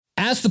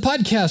Ask the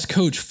Podcast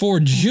Coach for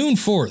June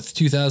 4th,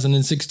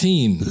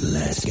 2016.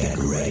 Let's get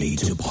ready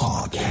to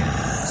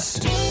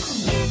podcast.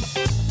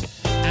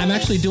 I'm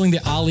actually doing the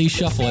Ali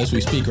Shuffle as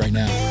we speak right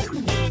now.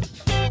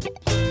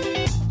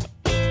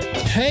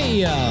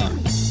 Hey,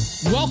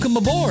 welcome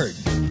aboard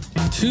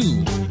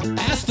to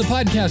Ask the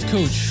Podcast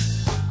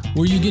Coach,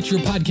 where you get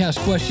your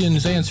podcast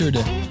questions answered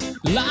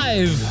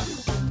live.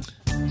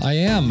 I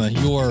am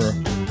your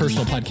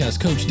personal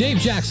podcast coach, Dave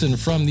Jackson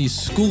from the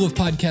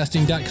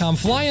schoolofpodcasting.com,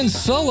 flying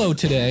solo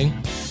today.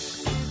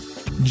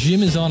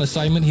 Jim is on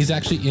assignment. He's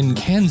actually in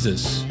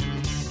Kansas.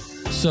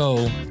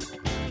 So,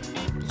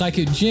 like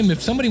Jim, if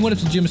somebody went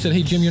up to Jim and said,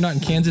 hey, Jim, you're not in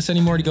Kansas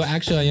anymore, to go,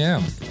 actually, I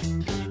am.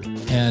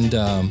 And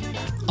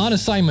on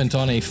assignment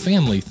on a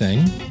family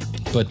thing,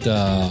 but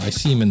I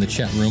see him in the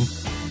chat room.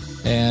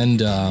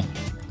 And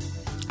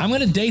I'm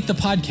going to date the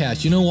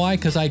podcast. You know why?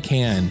 Because I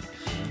can.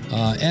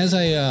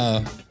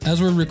 As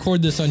we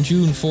record this on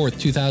June 4th,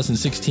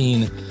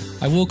 2016,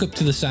 I woke up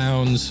to the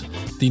sounds,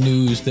 the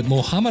news that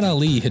Muhammad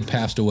Ali had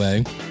passed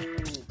away.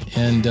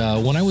 And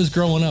when I was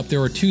growing up, there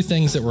were two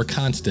things that were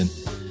constant,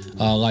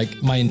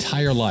 like my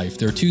entire life.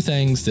 There are two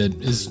things that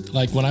is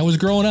like when I was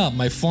growing up,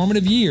 my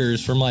formative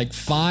years from like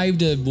 5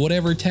 to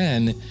whatever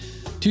 10,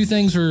 two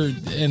things were,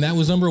 and that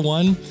was number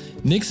one,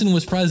 Nixon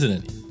was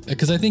president.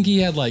 Because I think he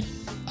had like,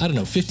 I don't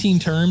know, 15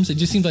 terms. It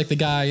just seemed like the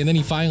guy. And then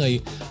he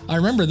finally, I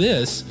remember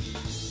this.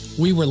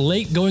 We were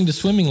late going to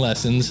swimming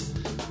lessons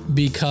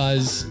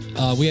because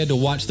we had to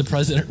watch the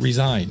president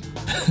resign.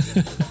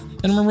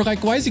 And I remember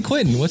like, why is he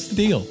quitting? What's the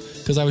deal?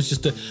 Because I was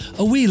just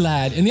a wee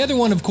lad. And the other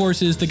one, of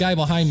course, is the guy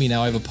behind me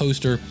now. I have a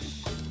poster.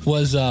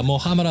 Was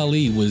Muhammad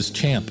Ali was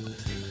champ.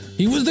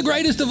 He was the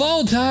greatest of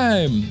all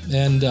time.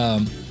 And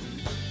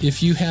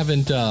if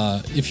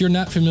you're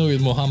not familiar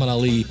with Muhammad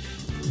Ali,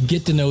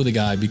 get to know the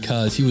guy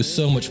because he was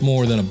so much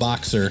more than a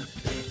boxer.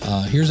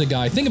 Here's a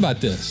guy. Think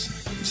about this.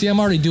 See, I'm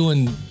already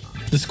doing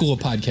the School of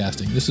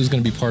Podcasting. This is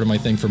going to be part of my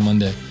thing for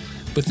Monday.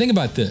 But think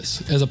about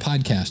this. As a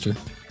podcaster,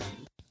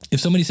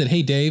 if somebody said,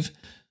 hey, Dave,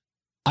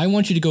 I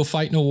want you to go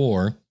fight in a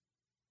war.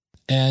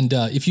 And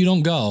if you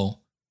don't go,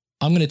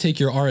 I'm going to take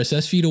your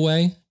RSS feed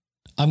away.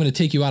 I'm going to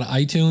take you out of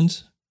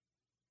iTunes.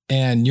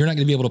 And you're not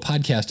going to be able to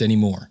podcast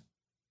anymore.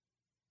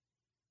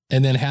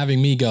 And then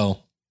having me go,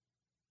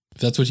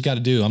 if that's what you got to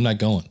do, I'm not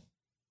going.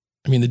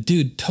 I mean, the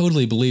dude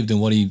totally believed in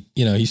what he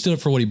stood up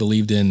for what he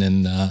believed in.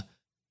 And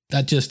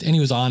and he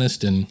was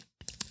honest and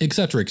et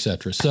cetera, et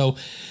cetera. So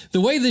the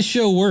way this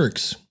show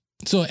works.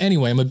 So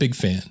anyway, I'm a big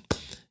fan.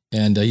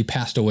 And he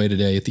passed away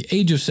today at the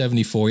age of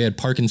 74. He had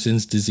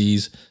Parkinson's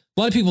disease.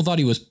 A lot of people thought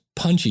he was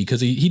punchy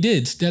because he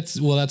did. That's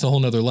a whole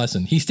nother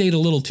lesson. He stayed a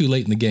little too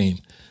late in the game.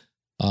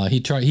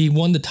 He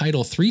won the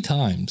title 3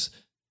 times.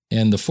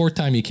 And the 4th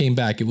time he came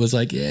back, it was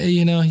like,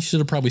 he should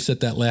have probably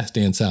set that last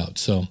dance out.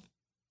 So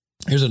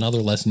here's another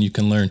lesson you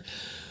can learn.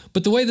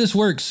 But the way this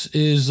works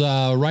is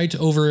right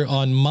over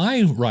on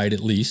my right,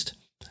 at least,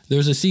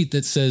 there's a seat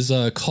that says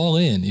call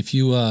in. If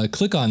you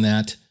click on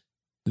that,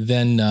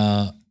 then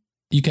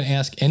you can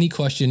ask any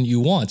question you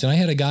want. And I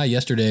had a guy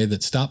yesterday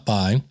that stopped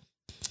by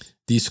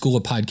the School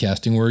of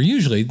Podcasting, where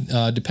usually,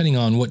 depending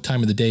on what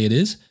time of the day it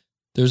is,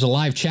 there's a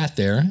live chat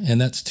there, and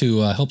that's to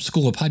help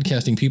School of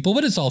Podcasting people,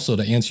 but it's also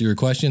to answer your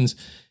questions.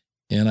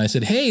 And I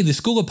said, hey, the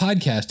School of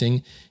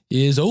Podcasting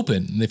is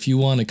open if you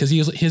want to, because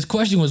his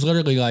question was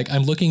literally like,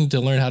 I'm looking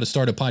to learn how to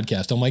start a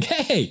podcast. I'm like,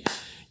 hey,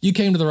 you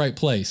came to the right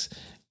place.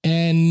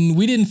 And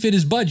we didn't fit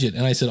his budget.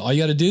 And I said, all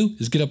you got to do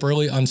is get up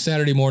early on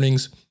Saturday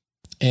mornings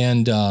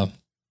and,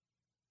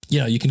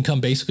 you can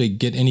come basically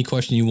get any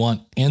question you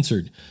want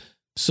answered.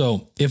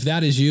 So if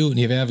that is you and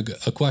you have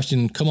a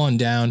question, come on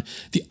down.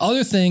 The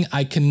other thing,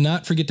 I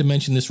cannot forget to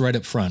mention this right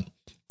up front.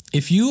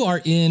 If you are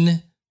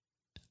in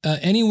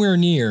anywhere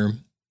near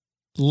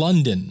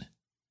London,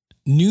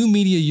 New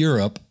Media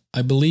Europe,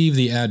 I believe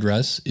the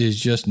address is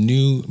just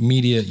New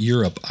Media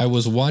Europe. I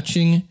was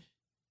watching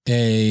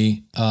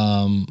a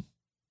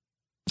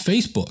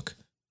Facebook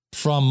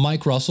from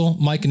Mike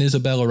and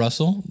Isabella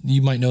Russell.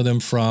 You might know them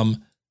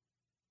from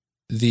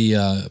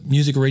the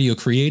Music Radio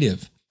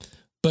Creative.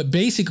 But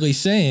basically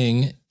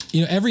saying,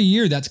 every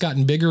year that's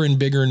gotten bigger and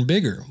bigger and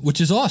bigger,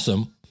 which is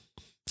awesome.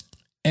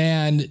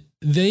 And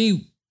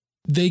they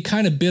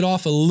kind of bit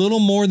off a little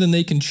more than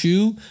they can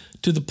chew,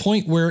 to the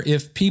point where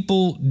if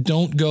people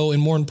don't go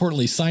and, more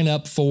importantly, sign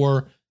up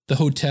for the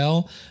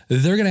hotel,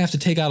 they're going to have to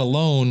take out a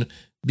loan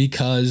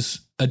because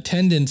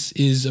attendance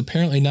is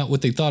apparently not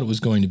what they thought it was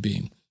going to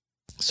be.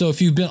 So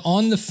if you've been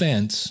on the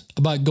fence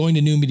about going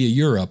to New Media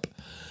Europe,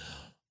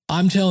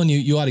 I'm telling you,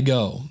 you ought to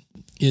go.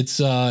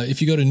 It's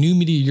if you go to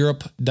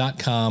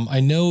newmediaeurope.com. I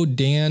know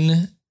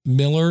Dan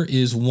Miller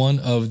is one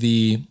of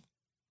the,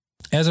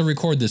 as I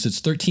record this,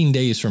 it's 13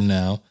 days from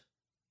now,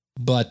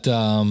 but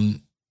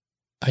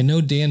I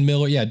know Dan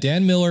Miller. Yeah,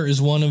 Dan Miller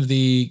is one of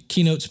the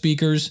keynote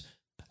speakers.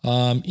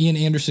 Ian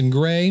Anderson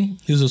Gray,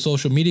 who's a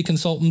social media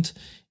consultant.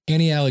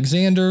 Annie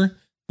Alexander,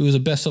 who is a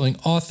best-selling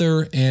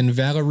author. And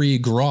Valerie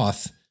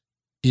Groth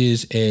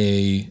is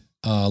a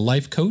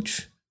life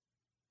coach.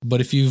 But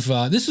if you've,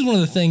 this is one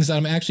of the things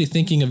I'm actually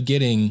thinking of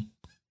getting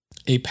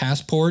a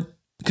passport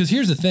because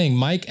here's the thing,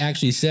 Mike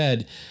actually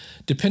said,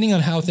 depending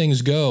on how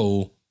things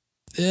go,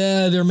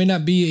 there may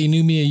not be a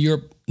New Media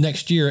Europe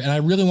next year. And I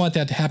really want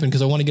that to happen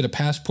because I want to get a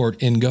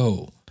passport and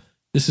go.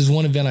 This is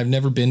one event I've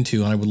never been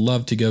to and I would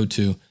love to go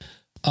to.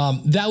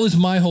 That was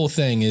my whole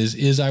thing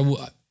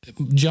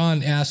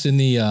John asked in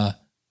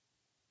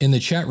the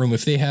chat room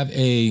if they have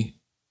a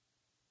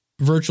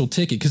virtual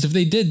ticket. Because if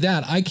they did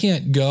that, I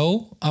can't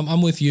go.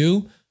 I'm with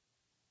you.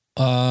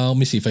 Let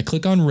me see. If I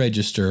click on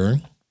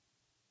register,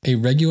 a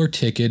regular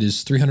ticket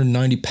is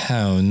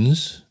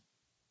 £390.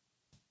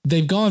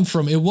 They've gone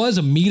from, it was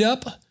a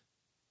meetup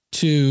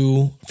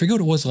to, I forget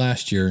what it was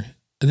last year.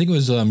 I think it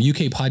was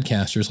UK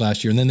Podcasters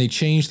last year. And then they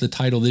changed the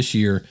title this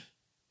year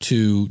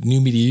to New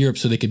Media Europe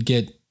so they could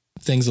get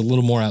things a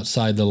little more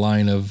outside the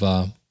line of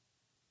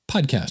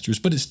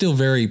podcasters. But it's still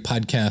very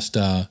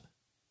podcast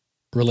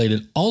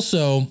related.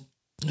 Also,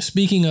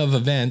 speaking of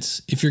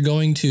events, if you're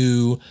going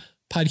to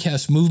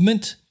Podcast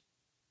Movement,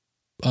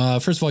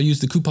 first of all,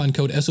 use the coupon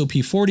code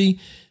SOP40.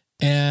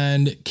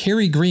 And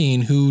Kerry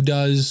Green, who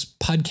does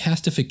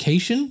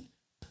Podcastification,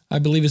 I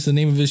believe is the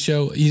name of his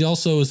show. He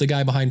also is the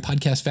guy behind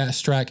Podcast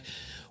Fast Track.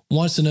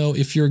 Wants to know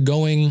if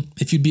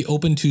you'd be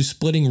open to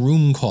splitting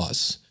room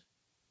costs.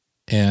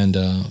 And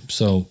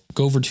so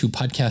go over to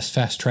Podcast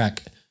Fast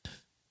Track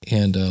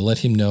and let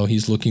him know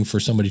he's looking for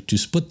somebody to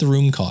split the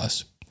room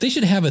costs. They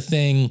should have a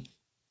thing.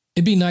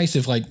 It'd be nice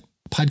if like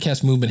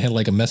Podcast Movement had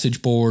like a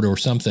message board or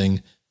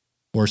something,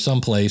 or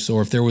someplace,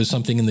 or if there was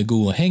something in the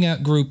Google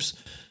Hangout groups,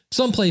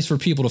 someplace for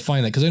people to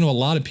find that. Because I know a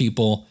lot of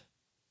people,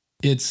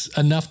 it's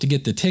enough to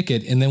get the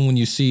ticket. And then when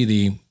you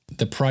see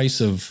the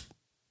price of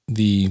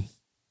the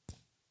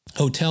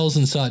hotels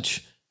and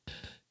such,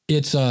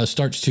 it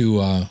starts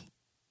to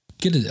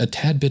get a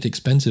tad bit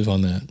expensive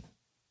on that.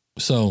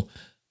 So,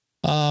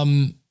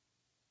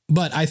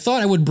 but I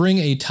thought I would bring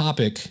a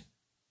topic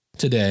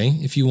today.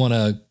 If you want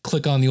to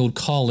click on the old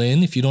call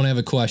in, if you don't have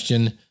a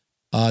question,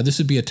 this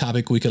would be a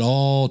topic we could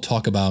all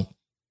talk about.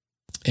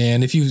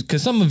 And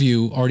because some of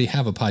you already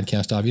have a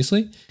podcast,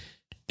 obviously,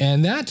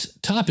 and that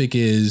topic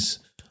is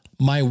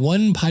my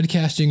one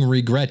podcasting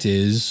regret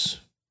is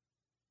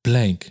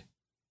blank.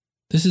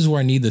 This is where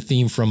I need the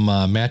theme from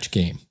Match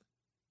Game.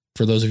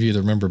 For those of you that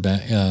remember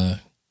back.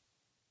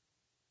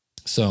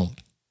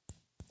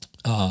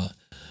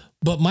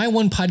 But my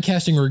one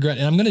podcasting regret,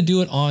 and I'm going to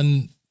do it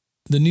on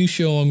the new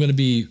show I'm going to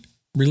be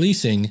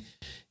releasing,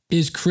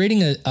 is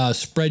creating a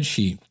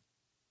spreadsheet.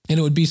 And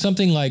it would be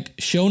something like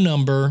show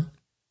number,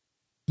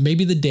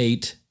 maybe the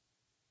date,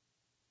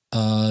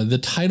 the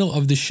title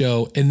of the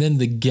show, and then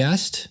the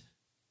guest,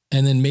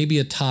 and then maybe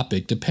a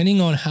topic, depending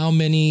on how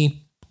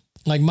many,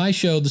 like my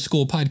show, The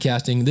School of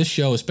Podcasting, this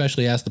show,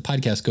 especially Ask the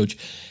Podcast Coach,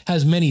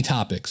 has many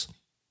topics.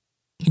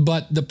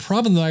 But the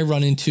problem that I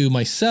run into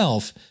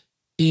myself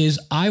is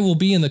I will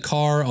be in the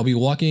car, I'll be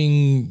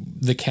walking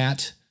the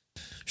cat,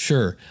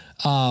 sure.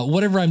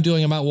 Whatever I'm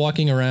doing, I'm out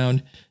walking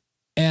around,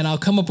 and I'll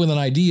come up with an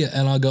idea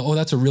and I'll go, oh,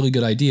 that's a really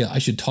good idea. I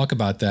should talk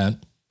about that.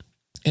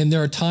 And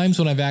there are times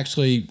when I've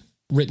actually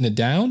written it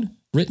down,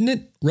 I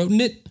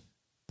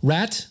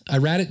rat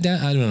it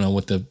down. I don't know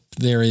what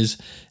there is.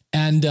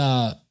 And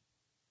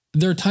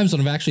there are times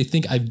when I actually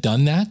think I've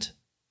done that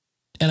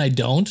and I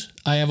don't.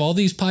 I have all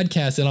these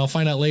podcasts and I'll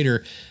find out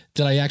later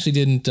that I actually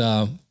didn't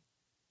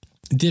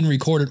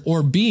record it,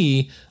 or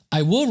B,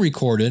 I will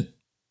record it.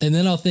 And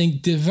then I'll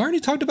think, did I already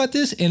talked about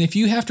this? And if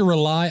you have to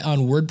rely on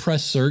WordPress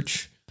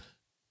search,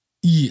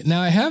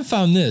 now I have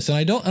found this, and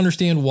I don't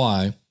understand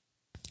why.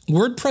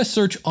 WordPress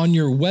search on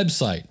your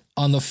website,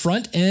 on the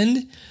front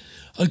end,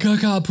 a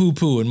caca poo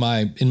poo in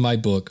my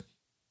book.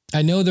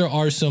 I know there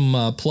are some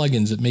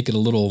plugins that make it a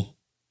little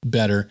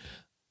better.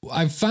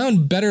 I've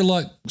found better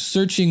luck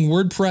searching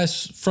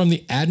WordPress from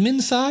the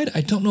admin side.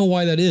 I don't know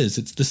why that is.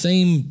 It's the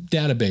same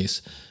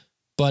database,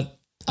 but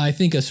I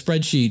think a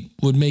spreadsheet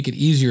would make it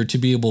easier to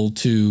be able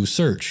to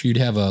search. You'd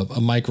have a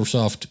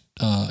Microsoft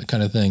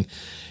kind of thing.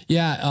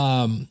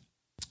 Yeah.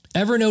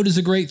 Evernote is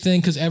a great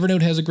thing because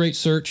Evernote has a great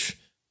search.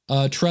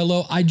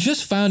 Trello. I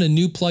just found a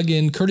new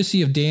plugin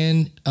courtesy of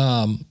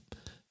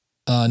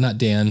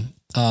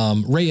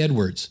Ray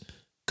Edwards,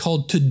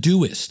 called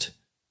Todoist,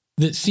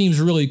 that seems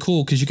really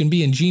cool because you can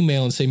be in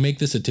Gmail and say, make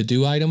this a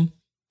to-do item,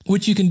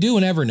 which you can do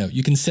in Evernote.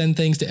 You can send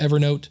things to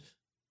Evernote.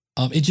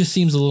 It just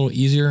seems a little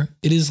easier.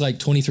 It is like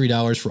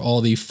 $23 for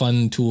all the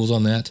fun tools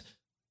on that.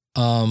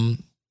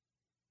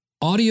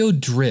 Audio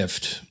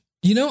drift.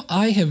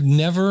 I have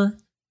never,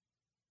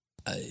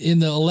 in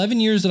the 11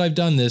 years that I've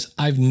done this,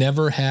 I've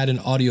never had an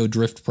audio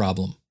drift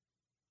problem.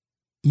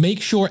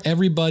 Make sure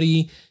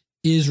everybody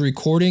is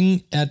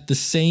recording at the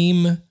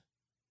same,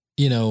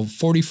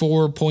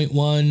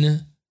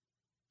 44.1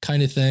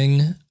 kind of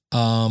thing.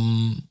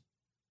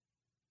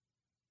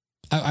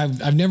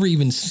 I've never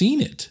even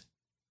seen it.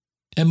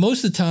 And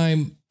most of the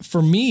time,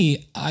 for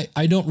me,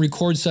 I don't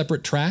record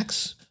separate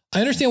tracks. I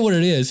understand what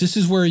it is. This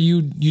is where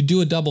you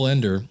do a double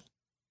ender.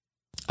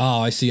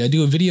 Oh, I see. I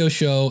do a video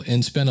show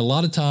and spend a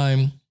lot of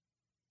time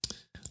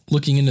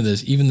looking into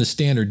this. Even the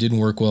standard didn't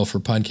work well for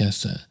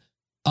podcasts.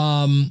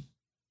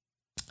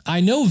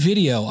 I know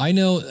video. I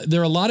know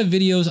there are a lot of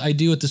videos I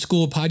do at the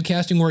School of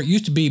Podcasting where it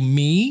used to be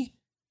me,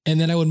 and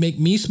then I would make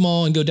me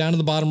small and go down to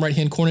the bottom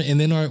right-hand corner, and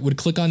then I would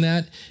click on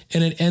that,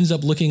 and it ends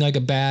up looking like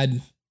a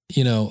bad,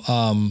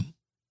 Godzilla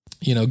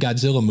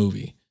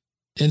movie.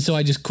 And so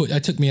I just quit. I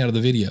took me out of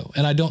the video,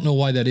 and I don't know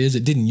why that is.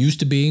 It didn't used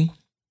to be.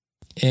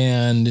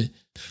 And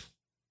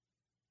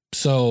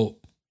so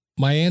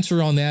my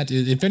answer on that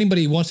is, if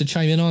anybody wants to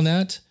chime in on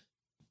that,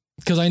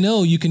 because I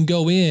know you can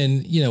go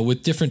in,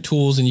 with different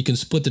tools and you can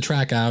split the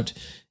track out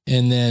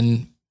and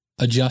then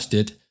adjust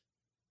it.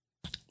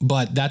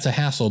 But that's a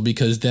hassle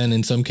because then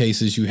in some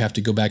cases you have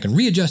to go back and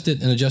readjust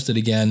it and adjust it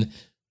again.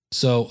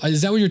 So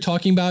is that what you're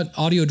talking about?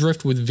 Audio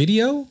drift with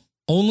video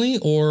only,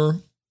 or?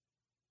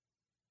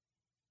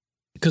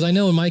 Because I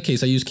know in my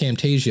case I use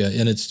Camtasia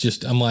and it's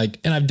just, I'm like,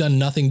 and I've done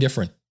nothing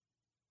different.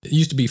 It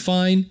used to be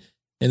fine.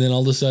 And then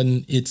all of a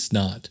sudden it's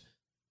not.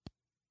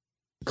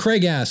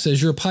 Craig asks,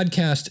 as your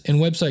podcast and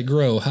website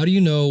grow, how do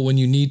you know when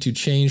you need to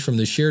change from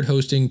the shared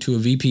hosting to a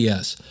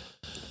VPS?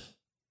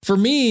 For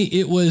me,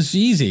 it was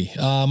easy.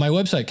 My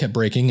website kept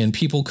breaking and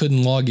people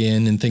couldn't log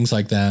in and things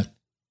like that.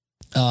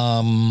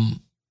 I'm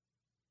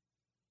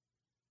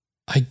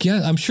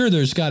sure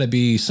there's got to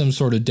be some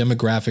sort of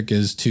demographic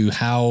as to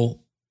how,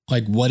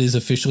 what is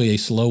officially a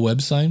slow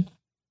website.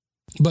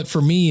 But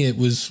for me, it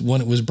was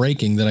when it was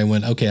breaking that I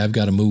went, okay, I've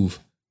got to move.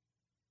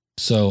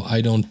 So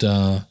I don't,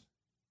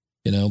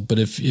 but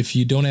if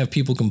you don't have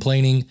people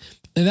complaining,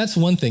 and that's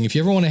one thing, if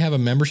you ever want to have a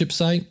membership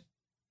site,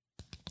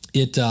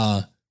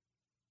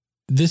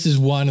 this is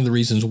one of the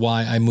reasons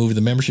why I moved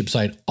the membership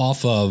site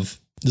off of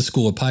the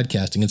School of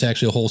Podcasting. It's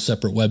actually a whole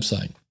separate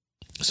website,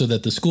 so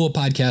that the School of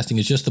Podcasting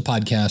is just the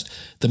podcast.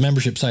 The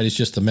membership site is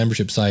just the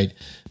membership site.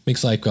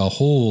 Makes life a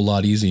whole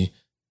lot easy.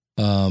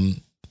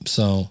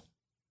 So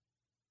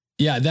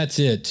yeah, that's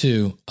it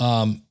too.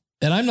 And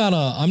I'm not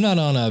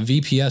on a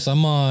VPS.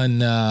 I'm on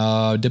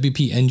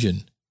WP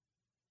Engine,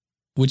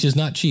 which is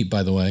not cheap,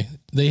 by the way.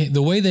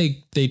 The way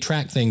they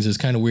track things is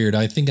kind of weird.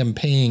 I think I'm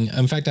paying.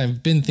 In fact,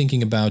 I've been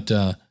thinking about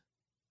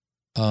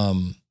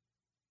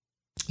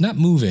not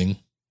moving,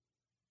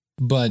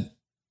 but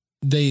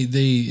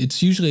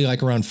it's usually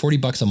like around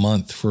 $40 a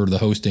month for the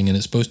hosting, and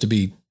it's supposed to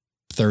be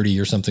 30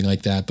 or something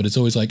like that. But it's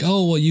always like,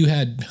 oh, well, you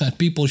had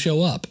people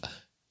show up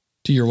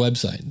to your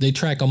website. They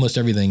track almost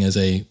everything as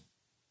a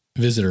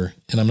visitor,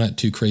 and I'm not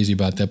too crazy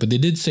about that. But they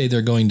did say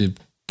they're going to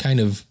kind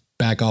of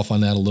back off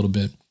on that a little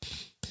bit.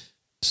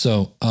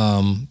 So,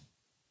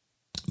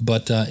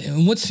 but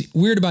what's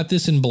weird about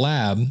this in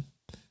Blab,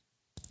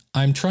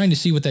 I'm trying to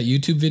see what that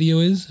YouTube video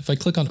is. If I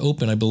click on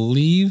open, I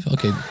believe,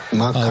 okay.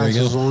 My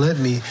conscience won't let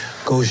me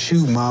go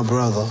shoot my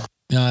brother.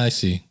 I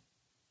see.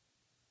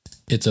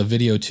 It's a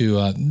video too.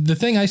 The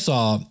thing I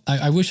saw,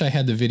 I wish I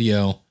had the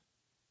video.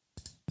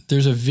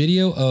 There's a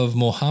video of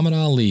Muhammad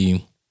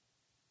Ali,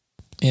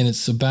 and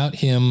it's about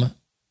him.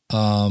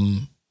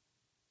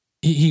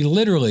 He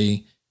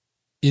literally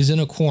is in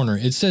a corner.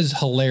 It says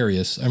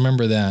hilarious. I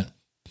remember that.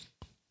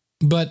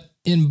 But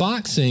in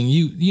boxing,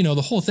 you know,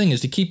 the whole thing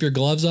is to keep your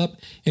gloves up,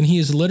 and he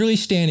is literally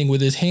standing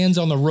with his hands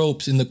on the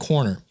ropes in the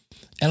corner.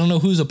 I don't know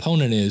whose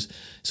opponent is.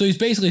 So he's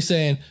basically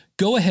saying,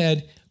 go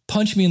ahead,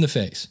 punch me in the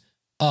face.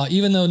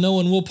 Even though no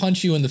one will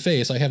punch you in the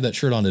face. I have that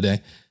shirt on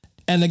today.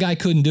 And the guy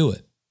couldn't do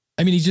it.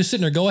 I mean, he's just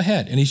sitting there, go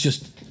ahead. And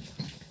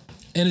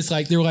and it's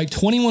like, there were like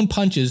 21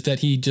 punches that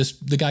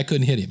the guy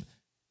couldn't hit him.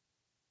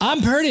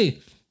 I'm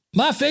pretty.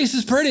 My face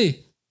is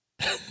pretty.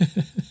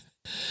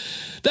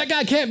 That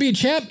guy can't be a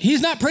champ. He's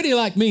not pretty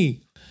like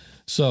me.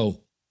 So,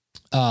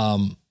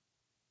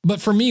 but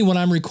for me, when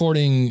I'm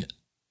recording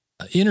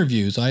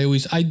interviews, I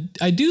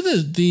do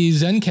the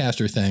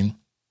Zencastr thing,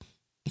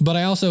 but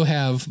I also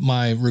have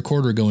my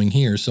recorder going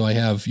here. So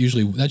that's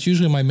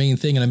usually my main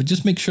thing. And I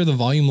just make sure the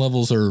volume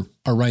levels are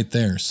right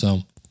there.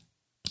 So,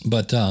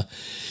 but,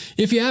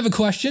 if you have a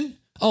question,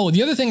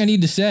 the other thing I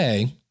need to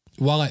say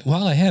while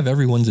I have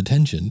everyone's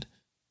attention,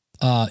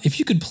 if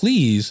you could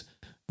please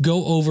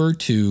go over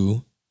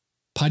to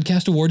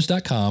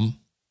podcastawards.com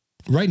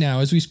right now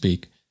as we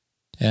speak,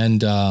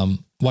 and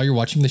while you're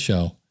watching the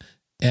show,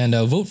 and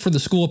vote for the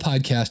School of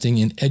Podcasting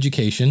in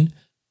Education.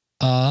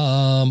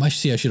 I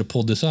should have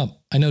pulled this up.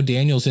 I know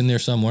Daniel's in there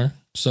somewhere.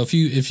 So if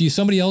you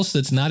somebody else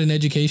that's not in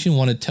education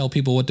want to tell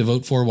people what to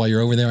vote for while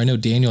you're over there, I know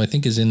Daniel, I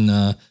think, is in.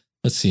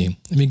 Let's see.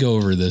 Let me go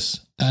over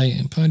this.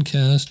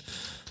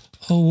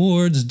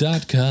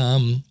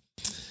 Podcastawards.com.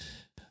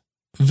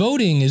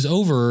 Voting is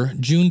over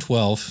June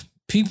 12th.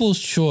 People's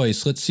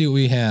Choice. Let's see what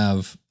we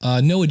have.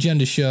 No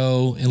agenda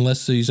show,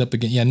 unless he's up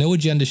again. Yeah, no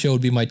agenda show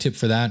would be my tip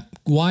for that.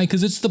 Why?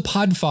 Because it's the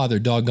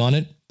Podfather, doggone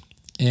it.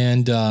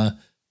 And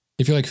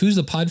if you're like, who's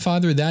the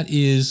Podfather? That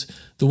is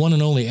the one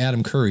and only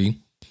Adam Curry.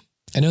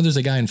 I know there's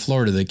a guy in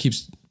Florida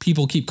that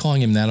people keep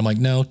calling him that. I'm like,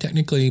 no,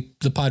 technically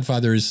the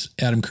Podfather is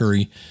Adam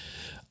Curry.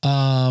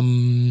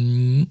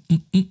 In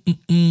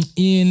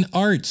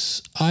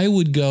arts, I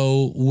would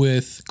go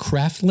with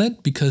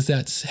Craftlet because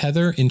that's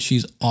Heather and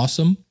she's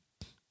awesome.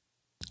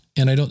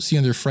 And I don't see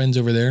other friends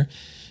over there.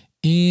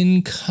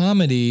 In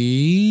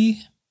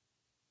comedy,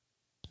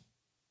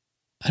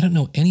 I don't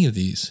know any of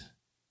these.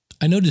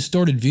 I know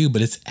Distorted View,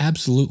 but it's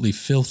absolutely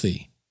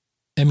filthy.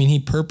 I mean, he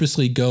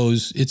purposely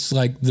goes, it's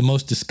like the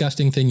most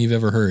disgusting thing you've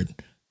ever heard.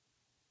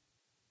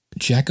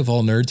 Jack of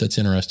all nerds, that's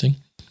interesting.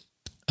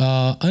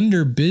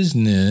 Under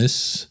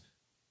business,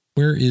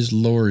 where is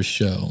Laura's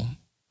show?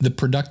 The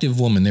Productive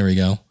Woman, there we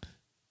go.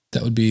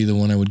 That would be the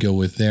one I would go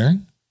with there.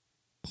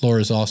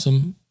 Laura's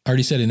awesome. I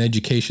already said in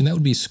education, that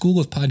would be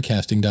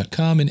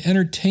schoolofpodcasting.com. In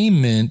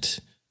entertainment,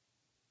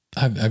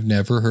 I've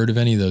never heard of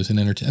any of those in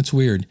entertainment. That's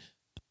weird.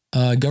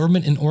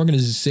 Government and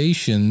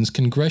organizations,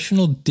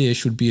 Congressional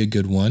Dish would be a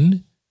good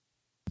one.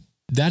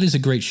 That is a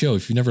great show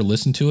if you've never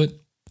listened to it.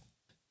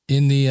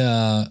 In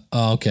the,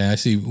 okay, I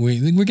see.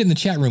 We're getting the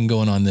chat room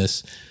going on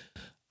this.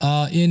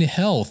 In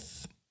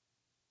health.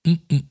 The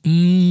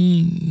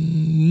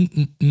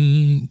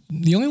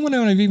only one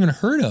I've even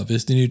heard of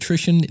is the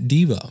Nutrition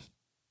Diva.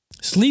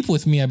 Sleep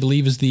With Me, I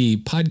believe, is the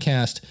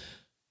podcast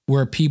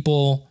where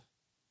people,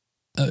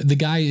 the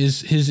guy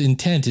his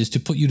intent is to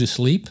put you to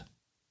sleep.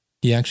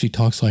 He actually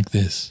talks like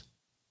this.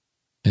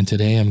 And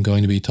today I'm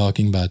going to be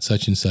talking about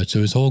such and such. So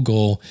his whole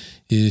goal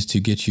is to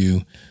get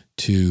you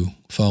to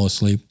fall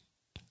asleep.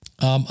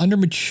 Under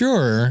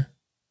mature,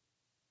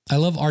 I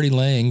love Artie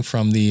Lang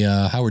from the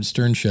Howard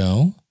Stern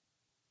Show.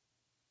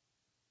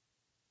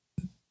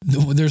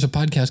 There's a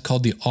podcast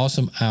called The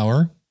Awesome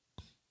Hour.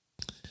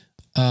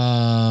 Boy,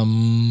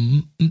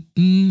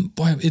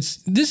 this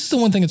is the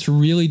one thing that's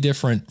really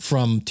different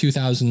from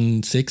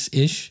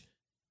 2006-ish.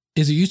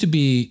 Is it used to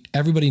be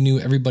everybody knew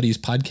everybody's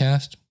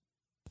podcast.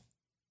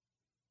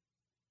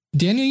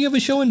 Daniel, you have a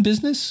show in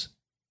business?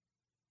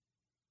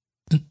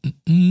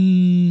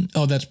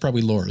 Oh, that's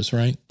probably Laura's,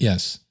 right?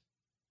 Yes.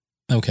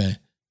 Okay.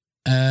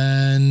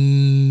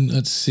 And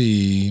let's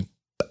see.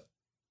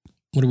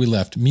 What are we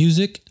left?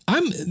 Music.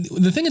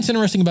 The thing that's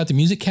interesting about the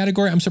music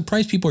category, I'm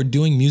surprised people are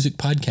doing music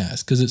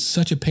podcasts because it's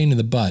such a pain in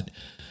the butt.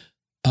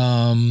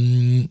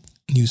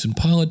 News and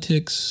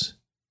politics.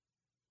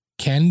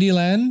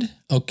 Candyland?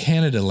 Oh,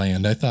 Canada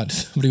Land. I thought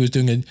somebody was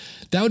doing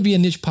that would be a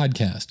niche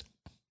podcast.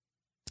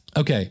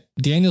 Okay.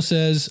 Daniel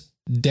says,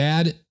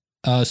 Dad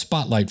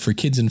Spotlight for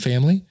kids and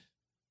family.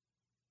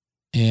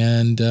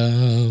 And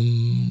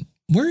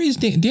where is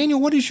Daniel?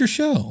 What is your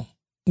show?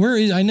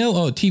 I know.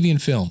 Oh, TV and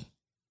film.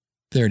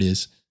 There it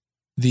is.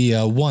 The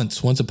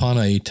Once Upon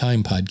a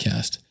Time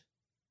podcast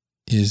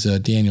is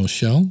Daniel's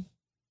show.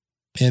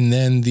 And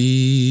then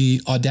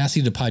the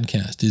Audacity to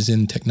Podcast is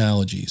in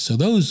technology. So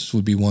those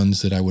would be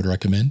ones that I would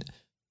recommend.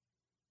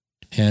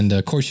 And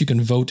of course, you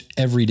can vote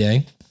every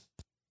day.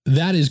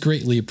 That is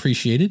greatly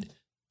appreciated.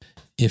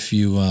 If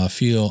you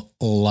feel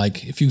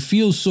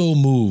so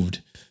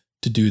moved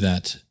to do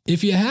that.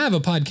 If you have a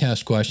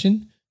podcast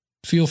question,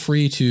 feel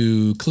free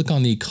to click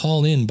on the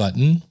call in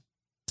button.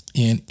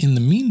 And in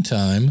the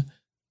meantime,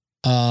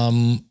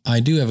 I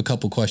do have a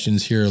couple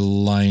questions here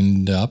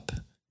lined up.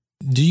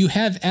 Do you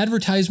have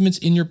advertisements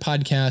in your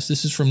podcast?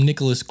 This is from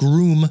Nicholas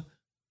Groom.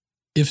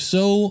 If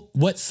so,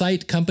 what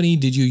site company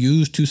did you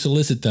use to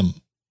solicit them?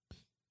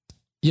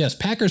 Yes,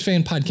 Packers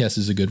Fan Podcast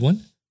is a good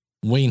one.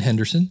 Wayne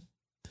Henderson.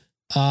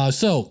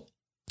 So,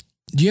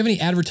 do you have any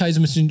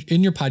advertisements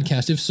in your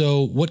podcast? If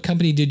so, what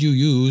company did you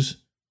use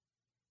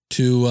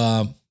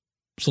to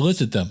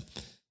solicit them?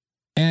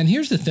 And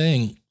here's the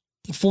thing.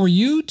 For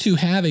you to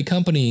have a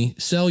company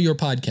sell your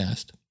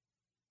podcast,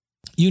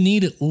 you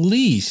need at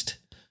least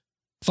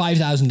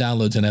 5,000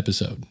 downloads an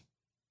episode.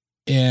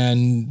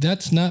 And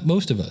that's not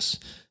most of us.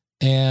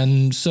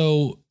 And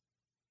so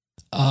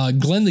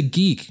Glenn the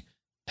Geek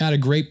had a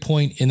great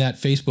point in that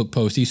Facebook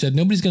post. He said,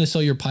 nobody's going to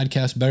sell your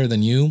podcast better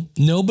than you.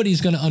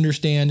 Nobody's going to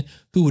understand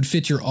who would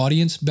fit your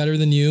audience better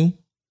than you.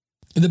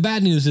 And the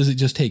bad news is it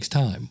just takes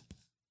time.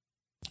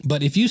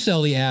 But if you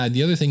sell the ad,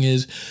 the other thing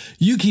is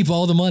you keep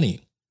all the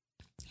money.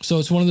 So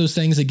it's one of those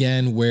things,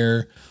 again,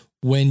 where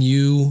when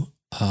you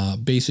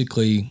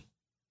basically,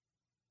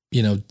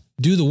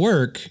 do the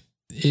work,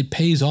 it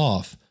pays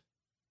off.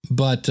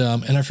 But,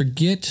 and I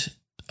forget,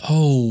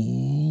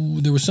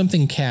 there was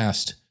something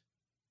cast.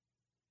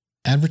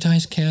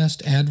 Advertise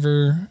cast,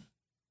 there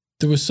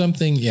was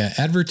something,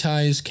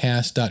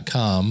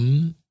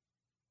 advertisecast.com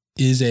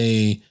is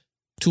a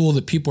tool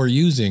that people are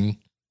using.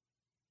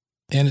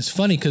 And it's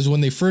funny because when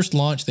they first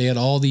launched, they had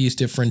all these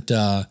different,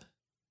 and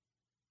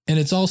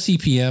it's all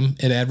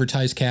CPM at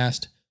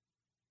AdvertiseCast.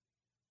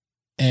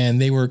 And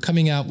they were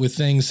coming out with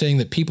things saying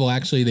that people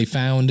actually, they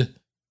found,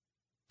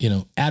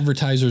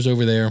 advertisers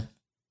over there.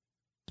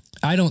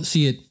 I don't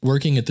see it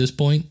working at this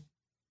point.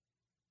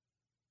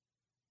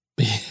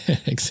 Yeah,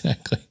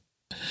 exactly.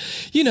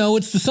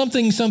 It's the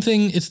something,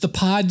 it's the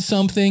pod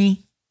something.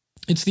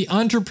 It's the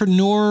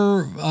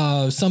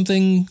entrepreneur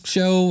something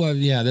show.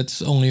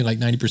 That's only like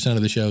 90%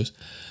 of the shows.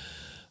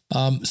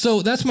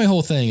 So that's my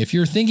whole thing. If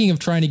you're thinking of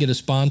trying to get a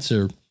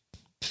sponsor,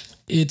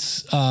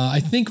 it's, I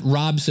think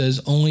Rob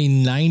says only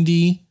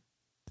 8%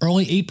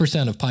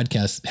 of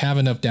podcasts have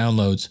enough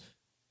downloads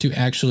to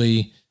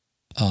actually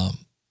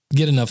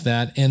get enough of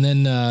that. And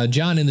then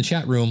John in the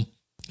chat room,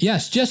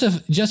 yes,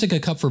 Jessica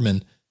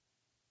Kupferman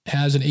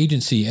has an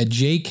agency at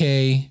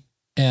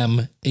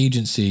JKM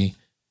Agency,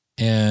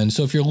 And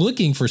so if you're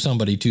looking for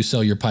somebody to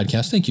sell your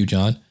podcast, thank you,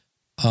 John.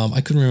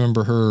 I couldn't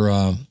remember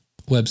her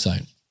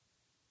website.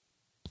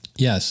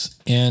 Yes.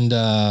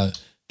 And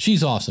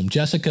she's awesome.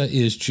 Jessica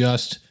is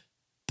just,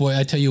 boy,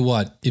 I tell you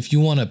what, if you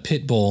want a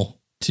pit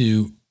bull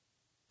to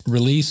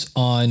release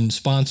on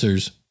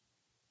sponsors,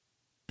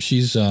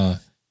 she's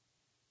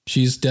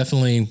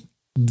definitely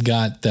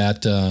got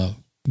that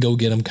go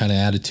get them kind of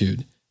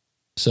attitude.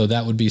 So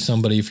that would be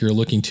somebody if you're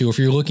looking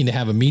to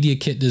have a media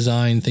kit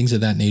design, things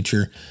of that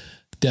nature,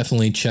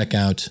 definitely check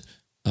out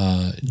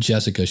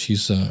Jessica.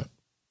 She's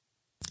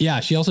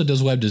she also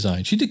does web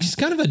design. She's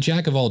kind of a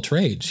jack of all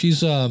trades.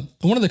 She's one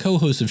of the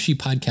co-hosts of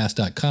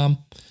ShePodcast.com.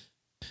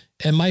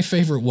 And my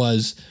favorite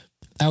was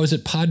I was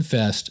at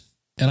Podfest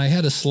and I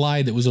had a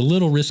slide that was a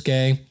little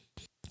risque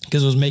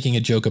because I was making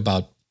a joke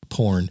about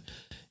porn.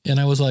 And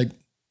I was like,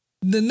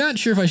 not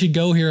sure if I should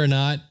go here or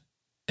not.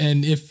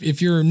 And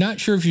if you're not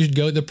sure if you should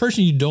go, the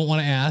person you don't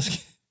want to ask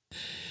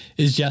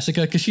is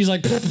Jessica, because she's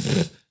like,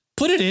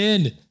 put it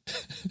in.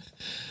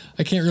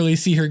 I can't really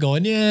see her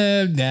going,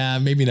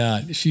 maybe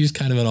not. She's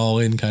kind of an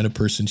all-in kind of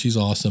person. She's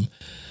awesome.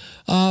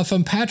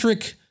 From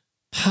Patrick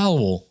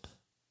Howell,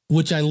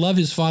 which I love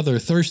his father,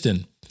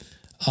 Thurston.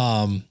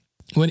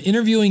 When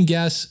interviewing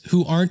guests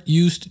who aren't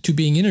used to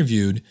being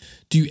interviewed,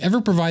 do you ever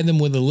provide them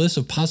with a list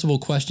of possible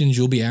questions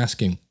you'll be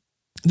asking?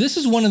 This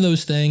is one of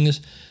those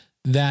things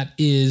that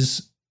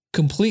is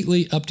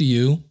completely up to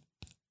you.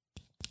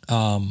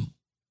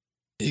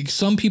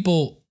 Some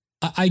people,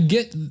 I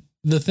get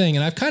the thing,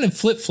 and I've kind of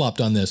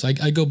flip-flopped on this.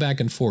 I go back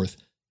and forth.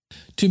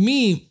 To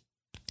me,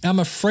 I'm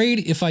afraid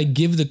if I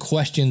give the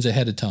questions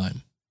ahead of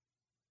time,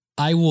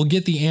 I will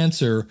get the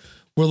answer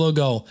where they'll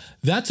go,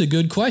 that's a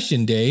good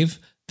question, Dave.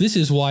 This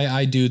is why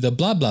I do the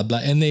blah, blah, blah.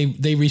 And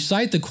they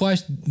recite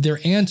their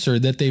answer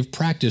that they've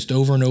practiced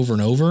over and over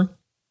and over.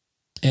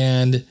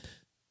 And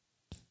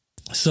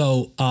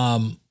so,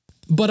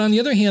 but on the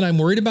other hand, I'm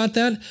worried about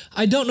that.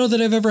 I don't know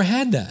that I've ever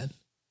had that.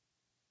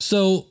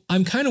 So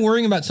I'm kind of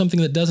worrying about something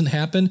that doesn't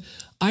happen.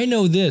 I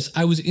know this.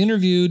 I was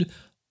interviewed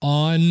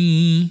on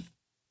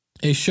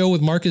a show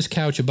with Marcus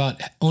Couch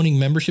about owning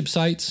membership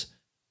sites.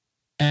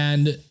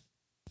 And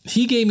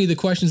he gave me the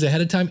questions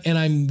ahead of time. And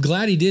I'm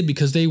glad he did,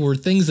 because they were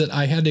things that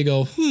I had to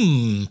go,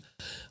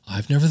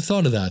 I've never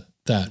thought of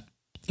that.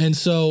 And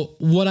so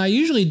what I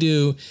usually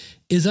do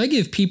is I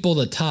give people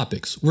the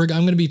topics where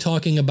I'm going to be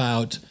talking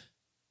about,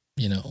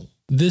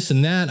 this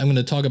and that. I'm going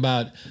to talk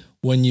about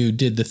when you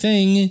did the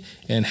thing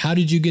and how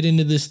did you get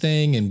into this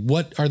thing and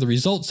what are the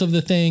results of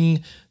the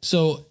thing.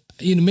 So,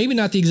 maybe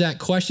not the exact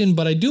question,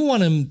 but I do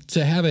want them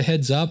to have a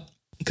heads up,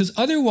 because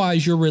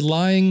otherwise you're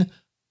relying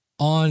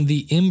on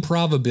the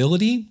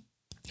improbability,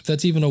 if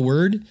that's even a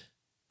word.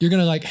 You're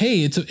going to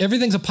hey,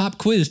 everything's a pop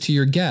quiz to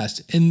your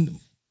guest. And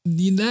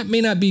that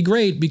may not be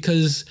great,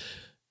 because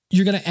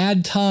you're going to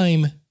add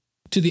time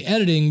to the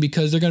editing,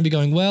 because they're going to be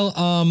going,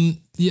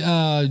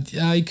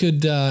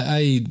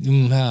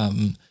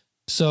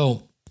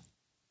 So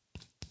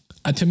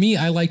to me,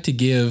 I like to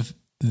give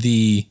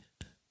the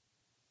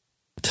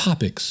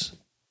topics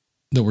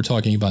that we're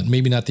talking about,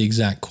 maybe not the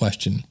exact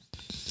question.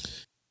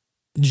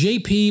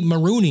 JP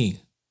Marooney.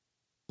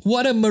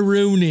 What a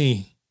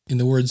Marooney, in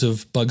the words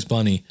of Bugs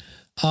Bunny.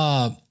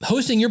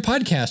 Hosting your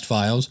podcast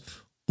files.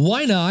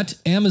 Why not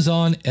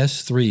Amazon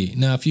S3?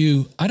 Now,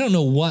 I don't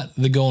know what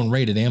the going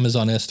rate at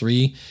Amazon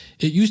S3.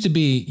 It used to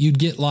be you'd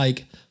get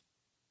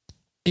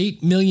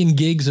 8 million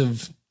gigs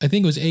of, I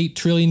think it was 8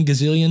 trillion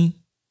gazillion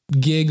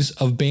gigs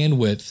of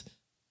bandwidth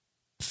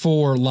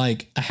for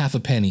a half a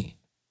penny.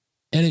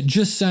 And it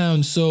just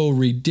sounds so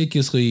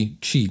ridiculously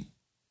cheap.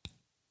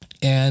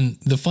 And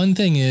the fun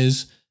thing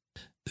is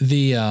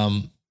the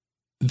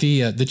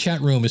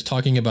chat room is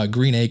talking about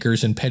Green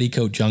Acres and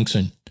Petticoat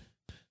Junction.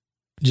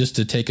 Just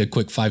to take a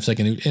quick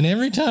 5-second. And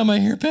every time I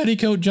hear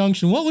Petticoat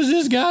Junction, what was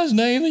this guy's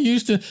name that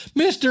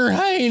Mr.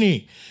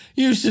 Haney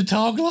used to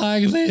talk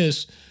like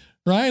this,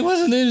 right?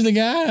 Wasn't this the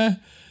guy?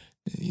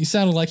 He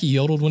sounded like he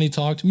yodeled when he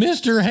talked.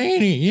 Mr.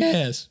 Haney,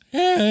 yes.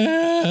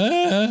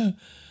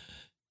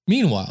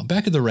 Meanwhile,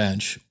 back at the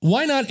ranch,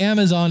 why not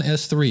Amazon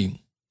S3?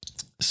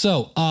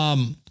 So,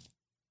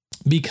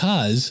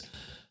 because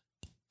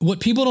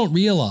what people don't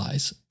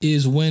realize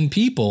is when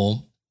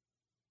people...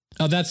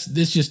 that's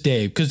just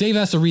Dave, because Dave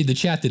has to read the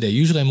chat today.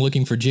 Usually I'm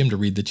looking for Jim to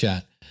read the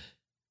chat.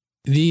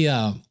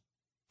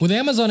 With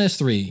Amazon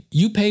S3,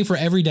 you pay for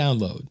every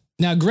download.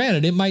 Now,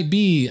 granted, it might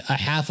be a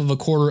half of a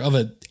quarter of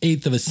an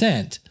eighth of a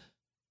cent,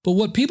 but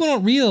what people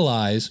don't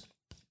realize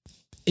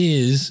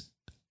is,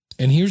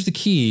 and here's the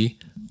key,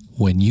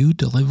 when you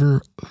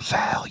deliver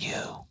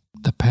value,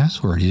 the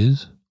password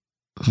is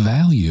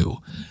value.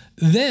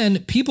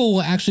 Then people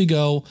will actually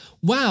go,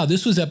 wow,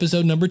 this was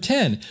episode number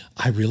 10.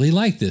 I really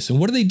like this. And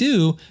what do they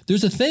do?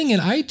 There's a thing in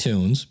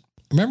iTunes.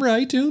 Remember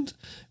iTunes?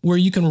 Where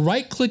you can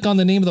right click on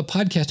the name of the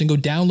podcast and go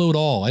download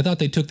all. I thought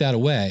they took that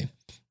away,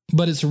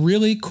 but it's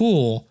really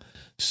cool.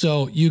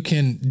 So you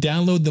can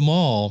download them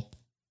all.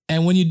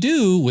 And when you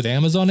do with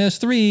Amazon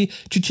S3,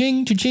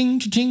 cha-ching, cha-ching,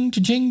 cha-ching,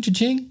 cha-ching,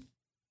 cha-ching.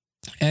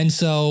 And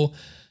so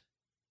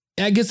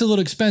that gets a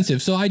little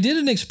expensive. So I did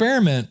an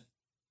experiment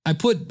I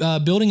put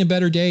Building a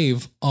Better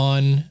Dave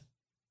on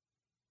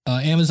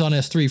Amazon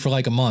S3 for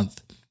like a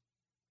month.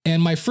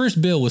 And my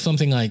first bill was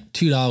something like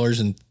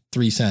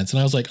 $2.03. And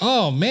I was like,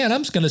 oh man,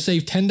 I'm just going to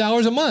save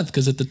 $10 a month.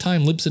 Because at the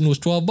time, Libsyn was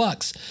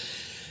 $12.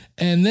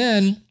 And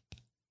then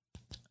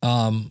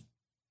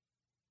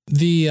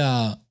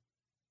the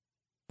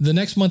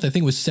next month, I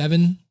think it was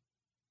 $7.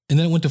 And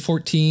then it went to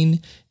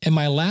 $14. And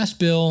my last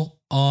bill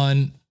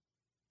on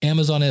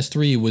Amazon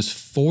S3 was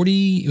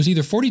 $40. It was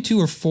either $42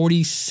 or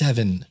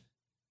 $47.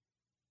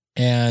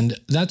 And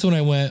that's when I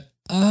went,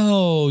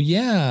 oh,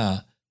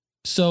 yeah.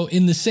 So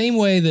in the same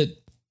way that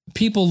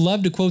people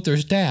love to quote their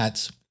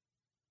stats,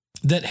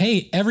 that,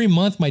 hey, every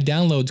month my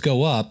downloads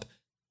go up,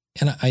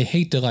 and I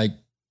hate to like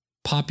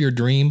pop your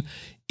dream.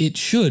 It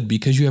should,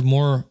 because you have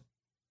more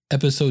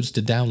episodes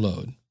to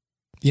download.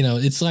 You know,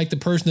 it's like the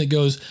person that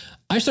goes,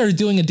 I started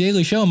doing a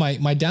daily show. My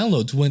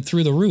downloads went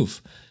through the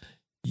roof.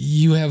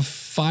 You have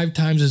 5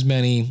 times as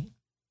many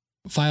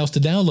files to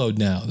download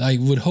now. I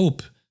would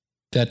hope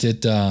that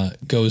it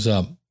goes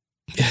up.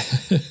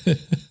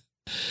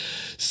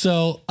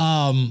 So,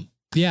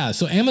 yeah.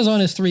 So Amazon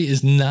S3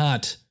 is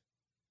not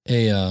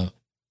a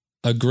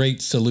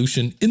great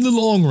solution in the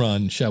long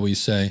run, shall we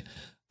say.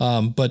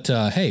 But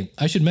hey,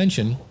 I should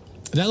mention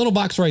that little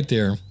box right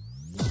there.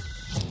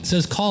 It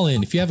says call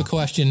in. If you have a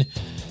question,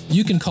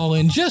 you can call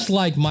in just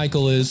like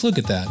Michael is. Look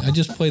at that. I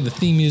just played the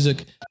theme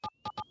music.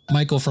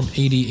 Michael from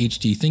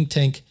ADHD Think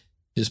Tank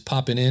is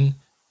popping in.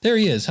 There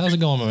he is. How's it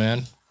going, my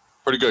man?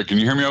 Pretty good. Can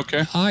you hear me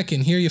okay? I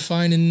can hear you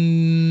fine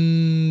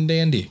and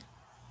dandy.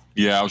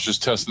 Yeah, I was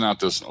just testing out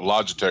this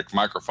Logitech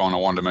microphone. I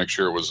wanted to make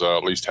sure it was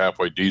at least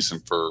halfway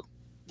decent for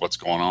what's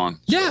going on.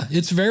 Yeah,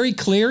 it's very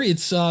clear.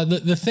 It's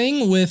the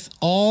thing with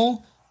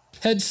all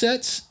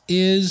headsets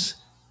is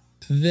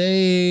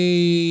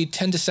they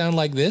tend to sound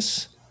like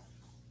this.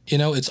 You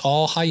know, it's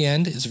all high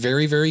end. It's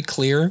very, very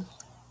clear.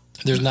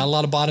 There's not a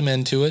lot of bottom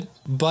end to it,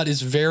 but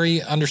it's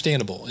very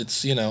understandable.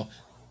 It's, you know,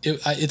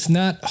 it's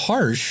not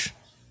harsh.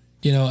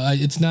 You know,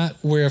 it's not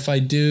where if I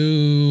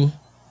do,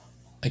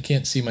 I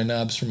can't see my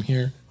knobs from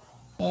here.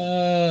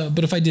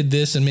 But if I did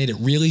this and made it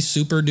really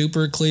super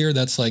duper clear,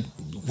 that's like,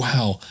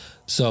 wow.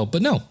 So,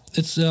 but no,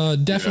 it's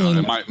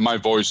definitely. Yeah, my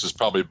voice is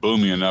probably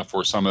boomy enough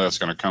where some of that's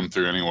going to come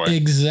through anyway.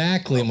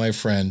 Exactly, my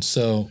friend.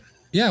 So,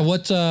 yeah,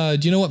 what, do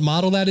you know what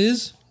model that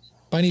is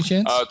by any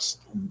chance? It's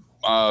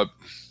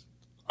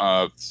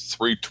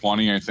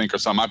 320, I think, or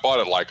something. I bought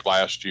it like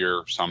last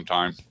year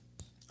sometime.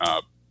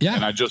 Yeah.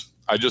 And I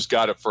just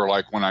got it for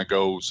like when I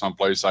go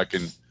someplace I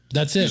can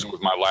That's use it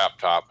with my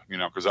laptop, you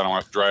know, because I don't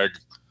have to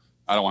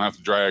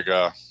drag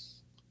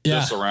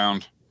this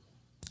around,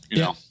 you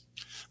know.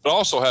 But I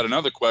also had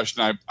another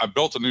question. I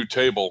built a new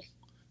table,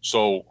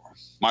 so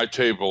my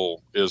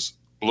table is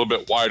a little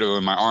bit wider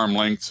than my arm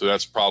length, so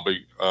that's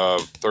probably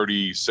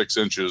 36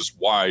 inches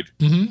wide.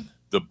 Mm-hmm.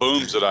 The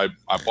booms that I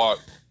bought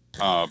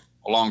a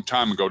long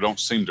time ago don't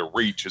seem to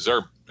reach. Is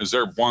there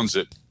ones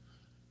that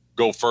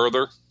go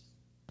further?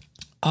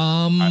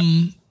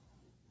 When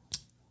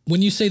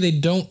you say they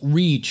don't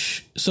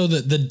reach, so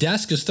the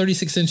desk is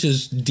 36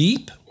 inches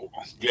deep?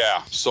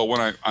 Yeah. So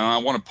when I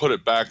want to put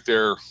it back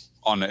there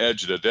on the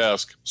edge of the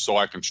desk so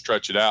I can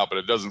stretch it out, but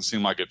it doesn't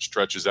seem like it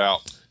stretches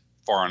out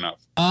far enough.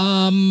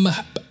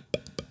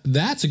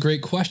 That's a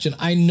great question.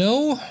 I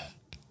know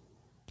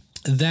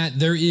that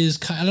there is,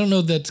 I don't know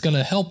if that's going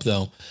to help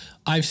though.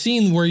 I've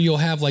seen where you'll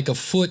have like a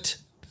foot,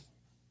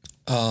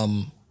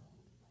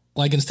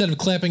 like instead of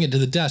clamping it to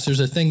the desk, there's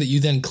a thing that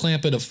you then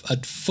clamp it a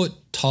foot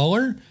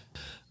taller.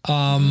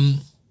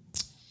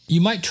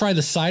 You might try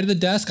the side of the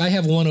desk. I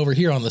have one over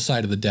here on the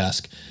side of the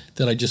desk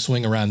that I just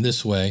swing around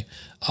this way.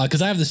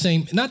 Cause I have the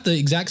same, not the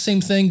exact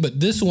same thing, but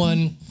this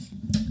one,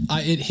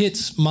 it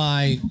hits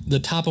the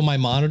top of my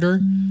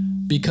monitor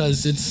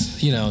because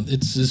it's, you know,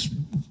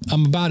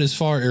 I'm about as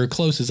far or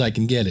close as I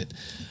can get it.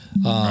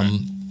 Right.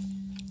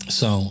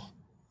 So,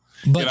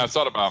 but I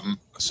thought about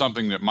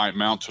something that might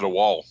mount to the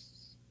wall,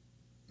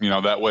 you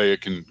know, that way it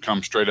can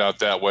come straight out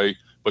that way.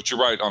 But you're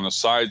right, on the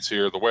sides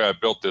here, the way I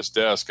built this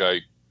desk,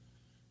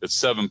 it's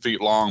 7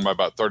 feet long by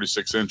about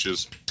 36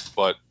 inches,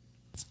 but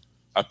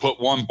I put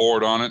one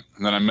board on it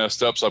and then I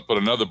messed up. So I put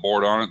another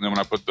board on it. And then when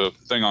I put the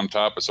thing on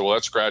top, I said, well,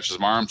 that scratches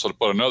my arm. So I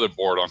put another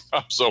board on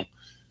top. So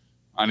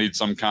I need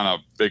some kind of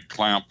big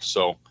clamp.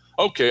 So,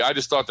 okay. I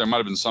just thought there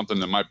might've been something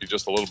that might be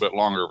just a little bit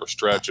longer of a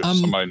stretch if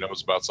somebody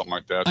knows about something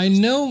like that. I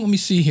know. Let me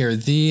see here.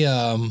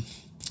 The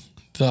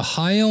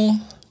Heil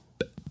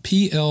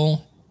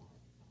PL2T,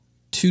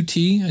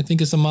 I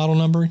think is the model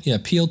number. Yeah.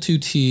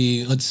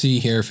 PL2T. Let's see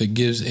here if it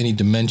gives any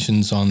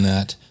dimensions on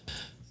that.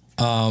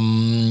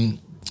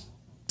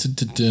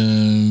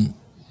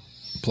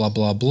 Blah,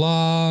 blah,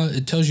 blah.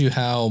 It tells you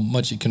how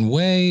much it can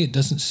weigh. It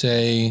doesn't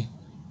say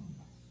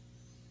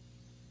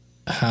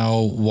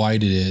how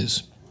wide it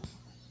is.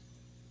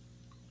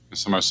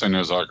 Somebody's saying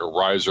there's like a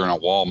riser and a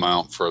wall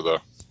mount for the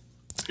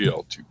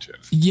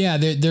PL210. Yeah,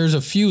 there's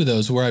a few of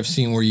those where I've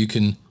seen where you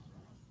can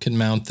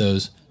mount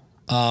those.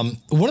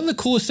 One of the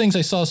coolest things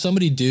I saw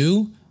somebody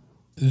do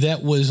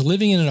that was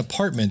living in an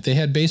apartment. They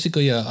had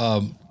basically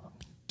a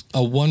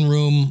a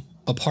one-room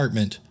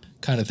apartment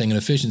kind of thing, an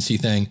efficiency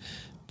thing.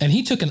 And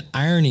he took an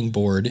ironing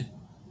board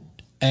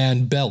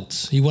and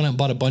belts. He went out and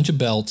bought a bunch of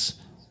belts,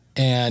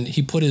 and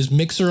he put his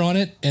mixer on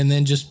it, and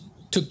then just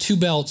took 2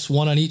 belts,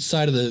 one on each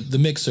side of the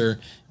mixer,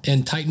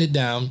 and tightened it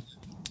down.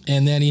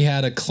 And then he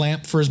had a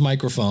clamp for his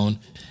microphone.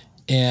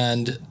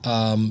 And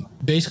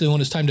basically,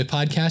 when it's time to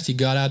podcast, he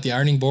got out the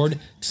ironing board,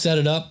 set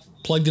it up,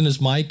 plugged in his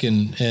mic,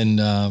 and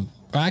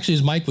actually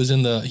his mic was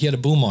he had a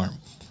boom arm.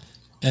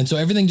 And so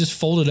everything just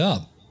folded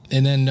up.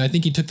 And then I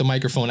think he took the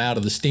microphone out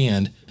of the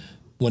stand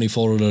when he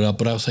folded it up.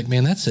 But I was like,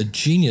 man, that's a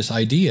genius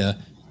idea.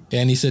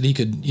 And he said he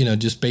could,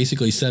 just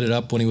basically set it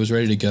up when he was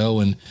ready to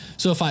go. And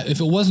so if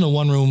it wasn't a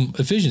one-room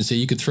efficiency,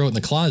 you could throw it in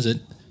the closet,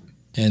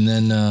 and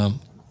then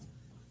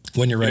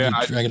when you're ready,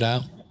 drag it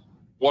out.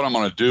 What I'm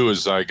going to do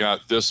is I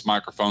got this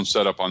microphone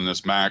set up on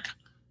this Mac,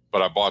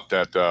 but I bought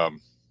that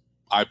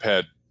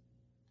iPad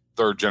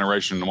 3rd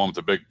generation, the one with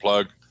the big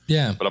plug.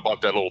 Yeah. But I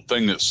bought that little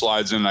thing that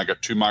slides in, and I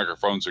got 2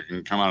 microphones that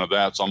can come out of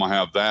that. So I'm going to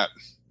have that.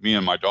 Me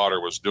and my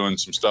daughter was doing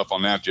some stuff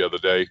on that the other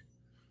day.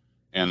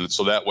 And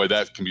so that way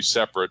that can be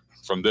separate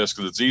from this,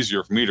 because it's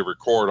easier for me to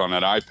record on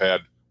that iPad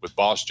with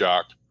Boss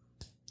Jock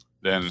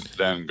than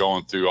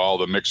going through all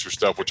the mixer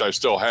stuff, which I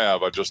still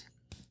have. I just,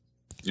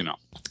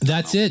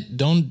 That's it.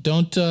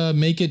 Don't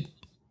make it,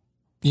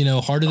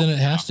 harder than it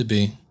has to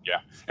be. Yeah.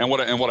 And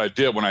what I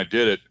did when I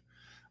did it,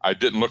 I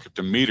didn't look at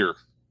the meter,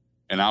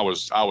 and I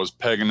was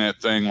pegging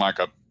that thing like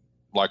a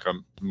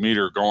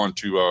meter going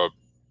to a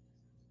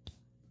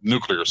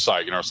nuclear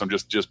site, so I'm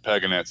just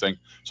pegging that thing.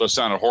 So it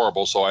sounded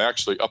horrible. So I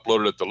actually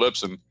uploaded it to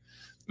Libsyn,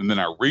 and then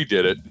I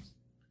redid it.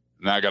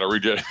 Now I got to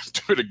redo it,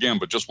 do it again,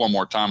 but just one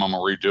more time. I'm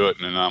going to redo it,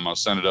 and then I'm going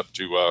to send it up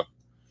to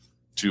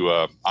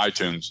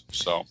iTunes.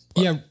 So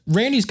yeah,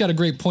 Randy's got a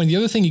great point. The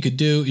other thing you could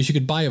do is you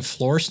could buy a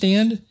floor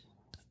stand,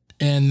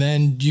 and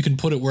then you can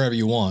put it wherever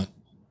you want.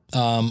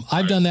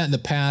 I've done that in the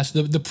past.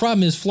 The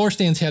problem is floor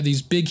stands have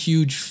these big,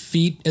 huge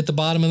feet at the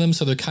bottom of them,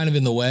 so they're kind of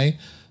in the way.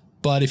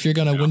 But if you're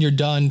going to, when you're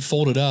done,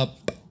 fold it up,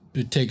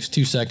 it takes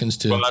 2 seconds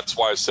to. Well, that's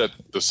why I set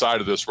the side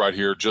of this right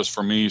here just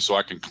for me, so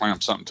I can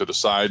clamp something to the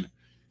side.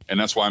 And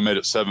that's why I made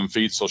it 7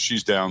 feet, so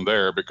she's down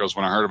there, because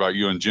when I heard about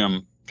you and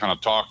Jim kind of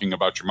talking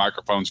about your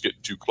microphones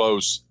getting too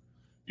close,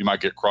 you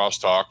might get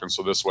crosstalk. And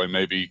so this way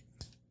maybe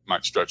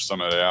might stretch some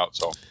of that out.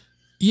 So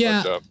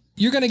yeah,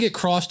 you're going to get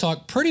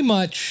crosstalk pretty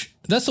much.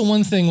 That's the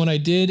one thing when I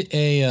did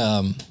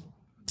a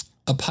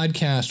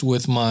podcast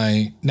with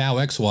my now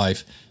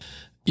ex-wife,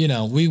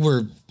 we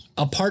were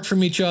apart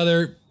from each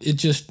other.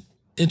 It's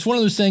one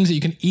of those things that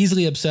you can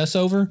easily obsess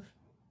over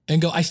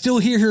and go, I still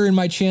hear her in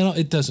my channel.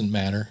 It doesn't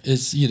matter.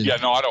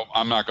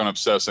 I'm not going to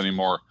obsess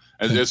anymore.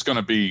 And it's going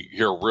to be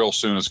here real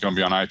soon. It's going to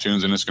be on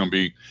iTunes, and it's going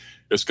to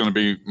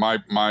be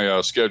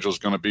my schedule is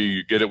going to be,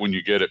 you get it when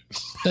you get it.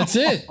 That's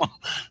it.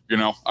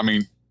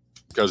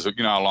 Because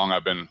how long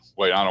I've been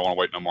waiting. I don't want to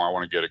wait no more. I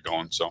want to get it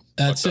going. So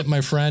that's it,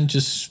 my friend.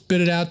 Just spit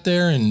it out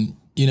there, and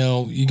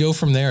you go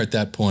from there at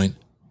that point.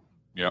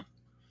 Yeah.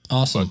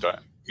 Awesome.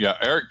 But,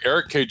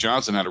 Eric K.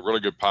 Johnson had a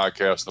really good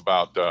podcast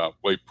about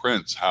Wade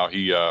Prince, how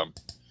he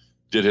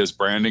did his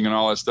branding and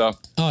all that stuff.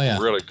 Oh yeah,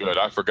 really good.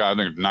 I forgot.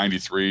 I think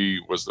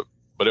 93 was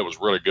but it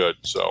was really good.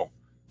 So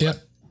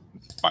yep,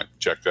 might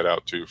check that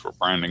out too for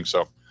branding.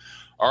 So,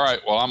 all right.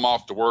 Well, I'm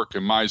off to work,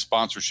 and my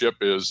sponsorship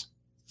is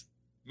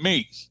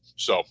me.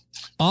 So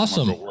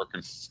awesome. I'm gonna go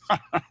working.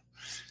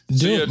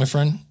 Do it, my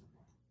friend.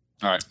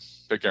 All right.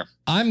 Take care.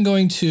 I'm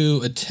going to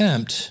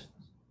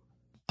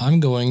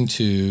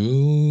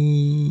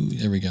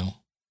there we go.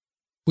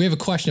 We have a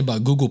question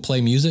about Google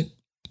Play Music.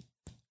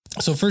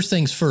 So first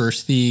things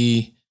first,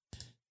 the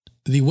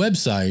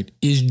website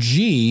is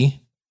g.co.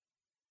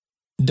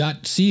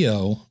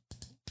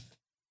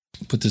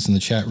 Put this in the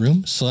chat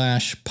room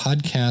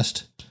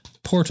 /podcast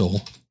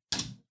portal.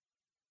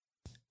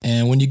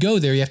 And when you go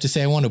there, you have to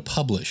say, I want to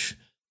publish.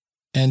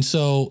 And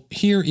so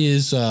here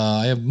is,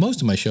 I have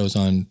most of my shows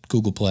on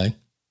Google Play.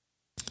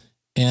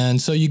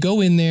 And so you go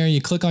in there,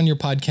 you click on your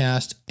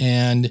podcast,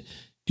 and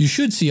you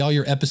should see all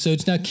your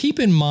episodes. Now, keep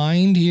in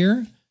mind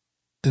here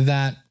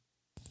that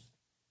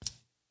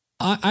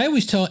I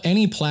always tell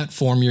any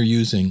platform you're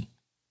using,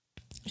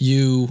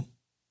 you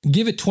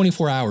give it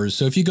 24 hours.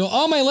 So if you go,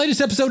 oh, my latest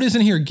episode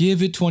isn't here,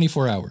 give it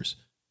 24 hours.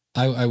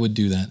 I would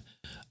do that.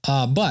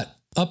 But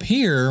up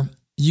here,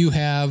 you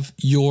have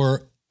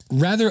your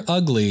rather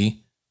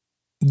ugly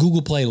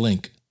Google Play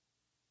link.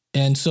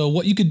 And so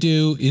what you could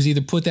do is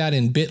either put that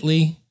in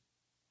Bitly.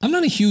 I'm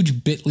not a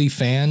huge Bitly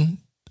fan.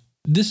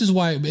 This is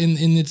why, and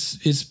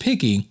it's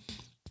picky,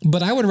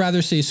 but I would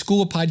rather say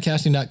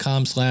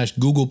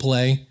schoolofpodcasting.com/Google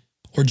Play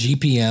or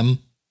GPM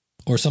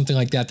or something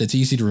like that that's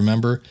easy to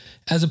remember,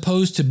 as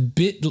opposed to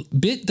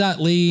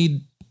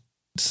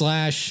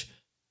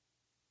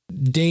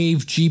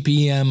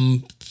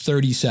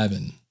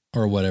bit.ly/DaveGPM37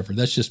 or whatever.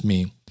 That's just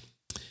me.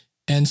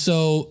 And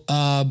so,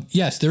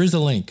 yes, there is a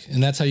link,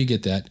 and that's how you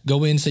get that.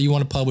 Go in, say you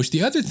want to publish.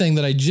 The other thing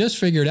that I just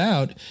figured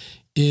out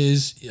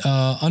is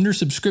under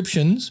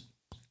subscriptions,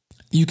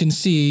 you can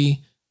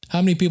see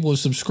how many people have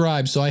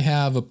subscribed. So I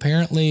have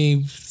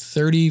apparently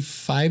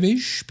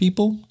 35-ish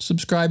people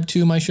subscribe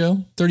to my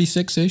show,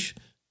 36-ish.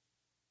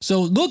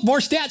 So look, more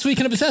stats we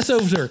can obsess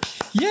over.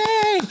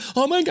 Yay!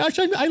 Oh my gosh,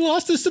 I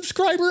lost a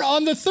subscriber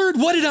on the 3rd.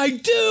 What did I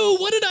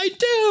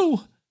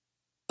do?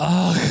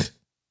 Ugh.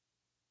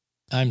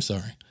 I'm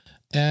sorry.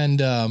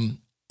 And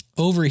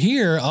over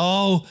here,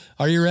 oh,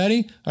 are you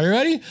ready?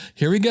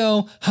 Here we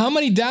go. How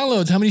many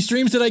downloads? How many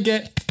streams did I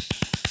get?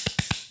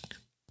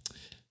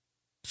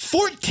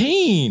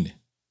 14.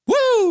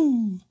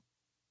 Woo!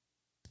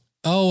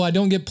 Oh, I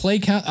don't get play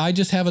count. I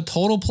just have a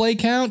total play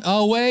count.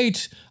 Oh,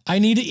 wait. I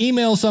need to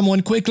email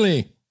someone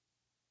quickly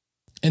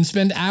and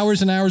spend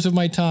hours and hours of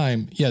my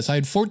time. Yes, I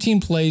had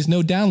 14 plays,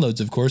 no downloads,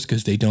 of course,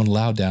 because they don't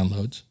allow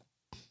downloads.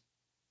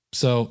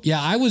 So,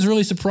 yeah, I was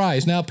really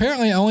surprised. Now,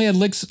 apparently, I only had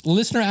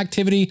listener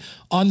activity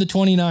on the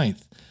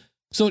 29th.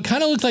 So it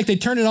kind of looked like they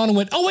turned it on and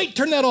went, oh, wait,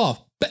 turn that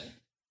off.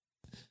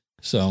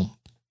 So,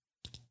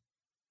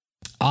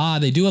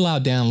 they do allow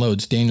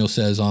downloads, Daniel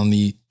says, on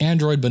the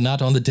Android, but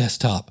not on the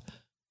desktop.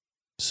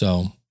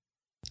 So,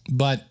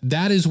 but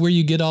that is where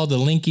you get all the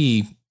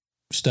linky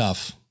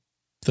stuff.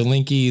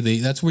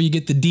 That's where you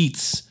get the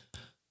deets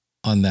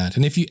on that.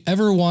 And if you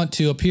ever want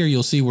to, up here,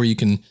 you'll see where you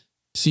can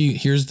see,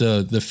 here's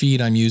the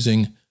feed I'm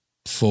using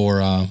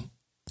for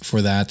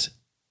that.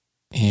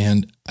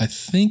 And I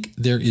think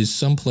there is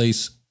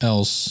someplace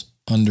else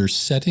under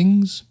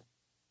settings,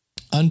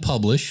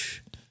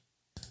 unpublish.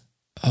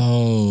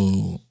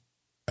 Oh,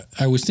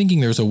 I was thinking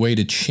there's a way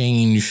to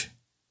change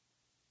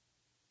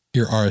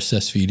your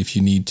RSS feed if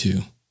you need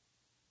to.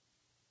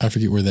 I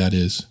forget where that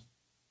is.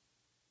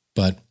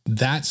 But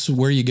that's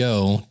where you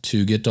go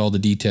to get all the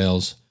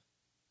details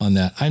on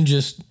that. I'm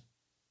just,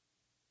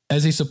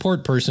 as a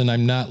support person,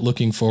 I'm not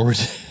looking forward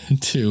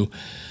to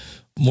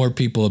more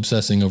people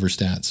obsessing over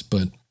stats,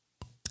 but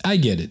I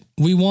get it.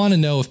 We want to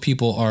know if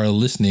people are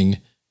listening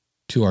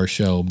to our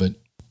show, but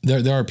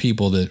there are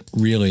people that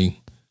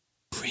really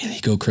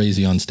go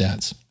crazy on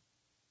stats.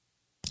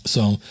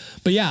 So,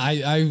 but yeah,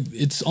 I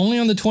it's only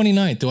on the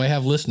 29th do I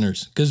have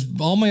listeners, because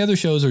all my other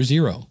shows are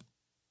 0.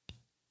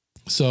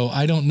 So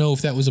I don't know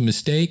if that was a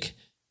mistake.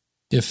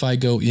 If I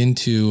go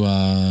into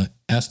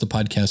Ask the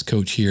Podcast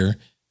Coach here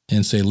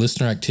and say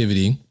listener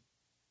activity,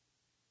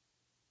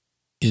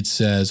 it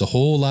says a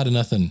whole lot of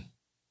nothing,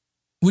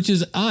 which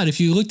is odd.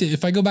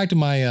 If I go back to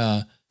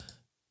my,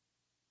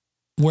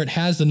 where it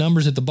has the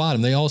numbers at the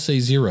bottom, they all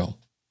say 0.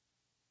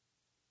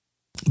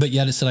 But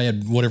yet it said I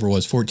had whatever it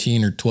was,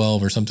 14 or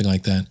 12 or something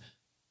like that.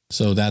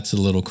 So that's a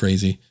little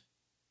crazy.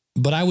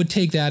 But I would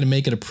take that and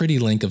make it a pretty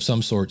link of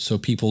some sort so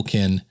people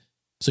can,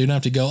 so you don't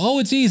have to go, oh,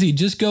 it's easy.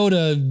 Just go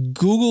to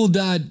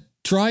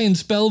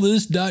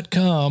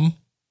google.tryandspellthis.com.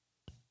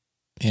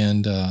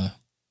 And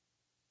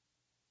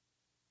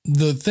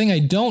the thing I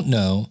don't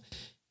know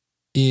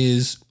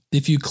is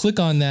if you click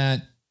on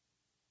that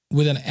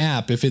with an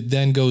app, if it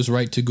then goes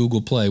right to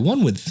Google Play,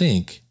 one would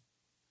think.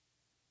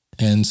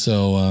 And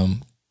so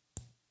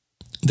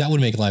that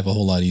would make life a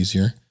whole lot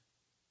easier.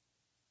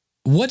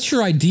 What's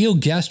your ideal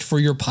guest for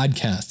your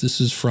podcast? This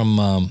is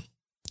from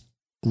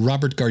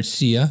Robert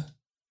Garcia.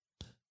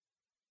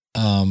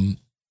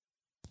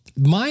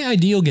 My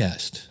ideal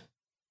guest,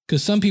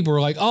 because some people are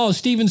like, oh,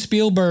 Steven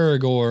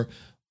Spielberg or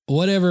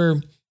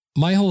whatever.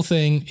 My whole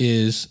thing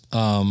is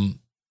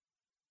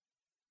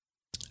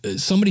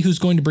somebody who's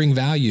going to bring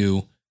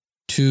value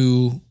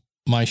to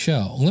my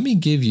show. Let me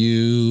give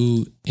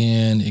you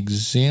an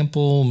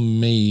example,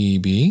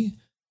 maybe,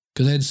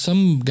 because I had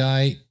some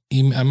guy,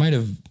 I might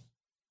have,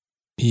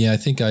 I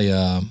think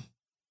oh,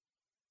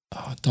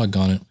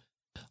 doggone it.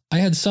 I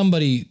had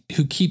somebody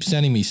who keeps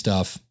sending me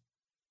stuff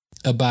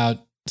about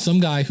some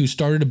guy who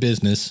started a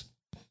business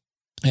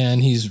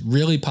and he's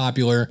really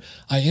popular.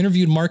 I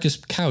interviewed Marcus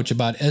Couch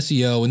about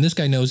SEO, and this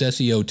guy knows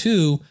SEO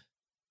too.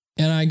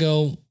 And I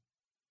go,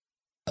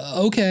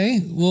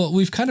 okay, well,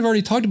 we've kind of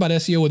already talked about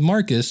SEO with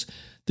Marcus.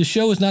 The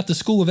show is not the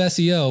school of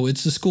SEO.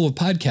 It's the school of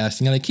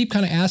podcasting. And I keep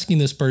kind of asking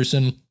this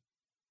person,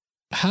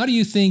 how do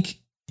you think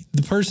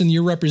the person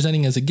you're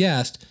representing as a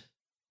guest,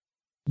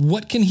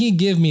 what can he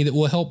give me that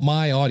will help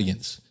my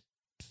audience?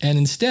 And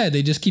instead,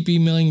 they just keep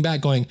emailing back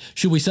going,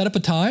 should we set up a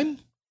time?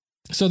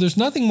 So there's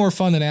nothing more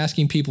fun than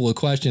asking people a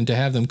question to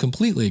have them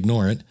completely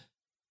ignore it.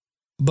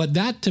 But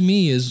that to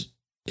me is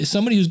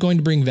somebody who's going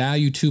to bring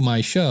value to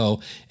my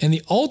show. And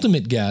the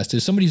ultimate guest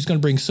is somebody who's going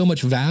to bring so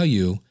much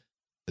value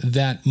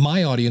that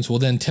my audience will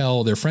then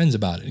tell their friends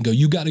about it and go,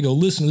 you got to go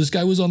listen. This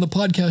guy was on the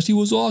podcast. He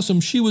was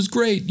awesome. She was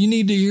great. You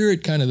need to hear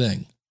it, kind of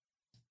thing.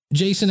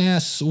 Jason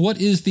asks,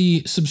 what is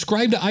the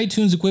subscribe to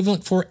iTunes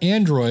equivalent for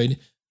Android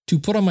to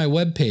put on my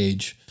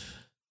webpage?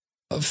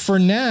 For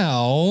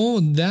now,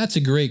 that's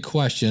a great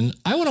question.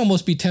 I would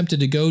almost be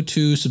tempted to go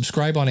to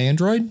subscribe on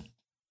Android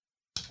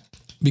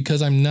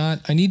because I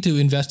need to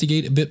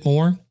investigate a bit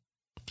more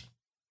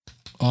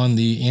on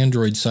the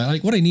Android side.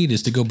 Like what I need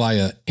is to go buy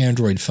an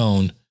Android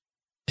phone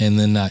and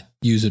then not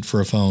use it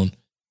for a phone.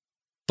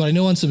 But I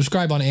know on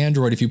subscribe on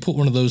Android, if you put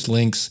one of those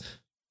links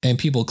and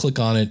people click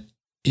on it,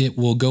 it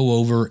will go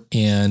over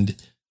and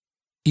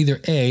either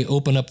A,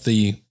 open up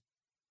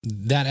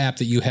that app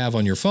that you have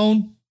on your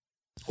phone,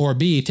 or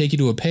B, take you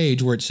to a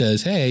page where it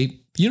says, hey,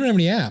 you don't have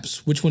any apps.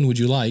 Which one would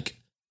you like?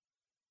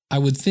 I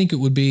would think it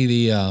would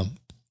be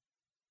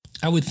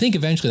I would think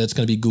eventually that's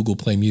going to be Google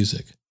Play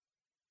Music.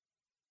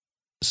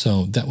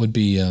 So that would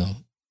be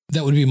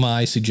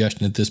my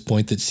suggestion at this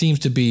point. That seems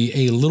to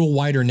be a little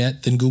wider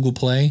net than Google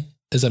Play,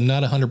 as I'm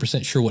not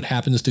 100% sure what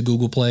happens to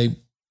Google Play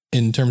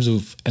in terms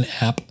of an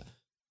app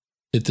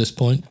at this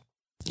point.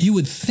 You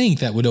would think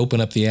that would open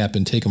up the app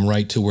and take them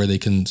right to where they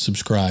can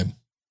subscribe.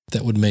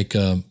 That would make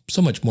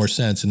so much more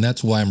sense. And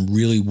that's why I'm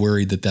really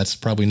worried that that's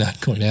probably not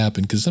going to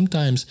happen, because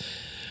sometimes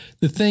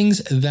the things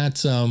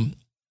that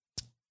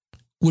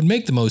would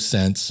make the most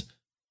sense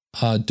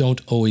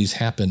don't always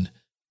happen.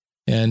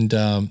 And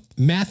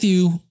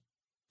Matthew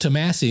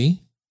Tomasi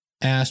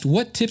asked,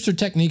 what tips or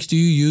techniques do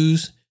you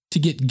use to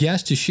get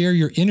guests to share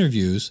your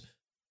interviews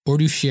or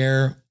to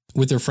share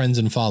with their friends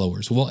and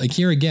followers? Well,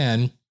 here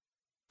again,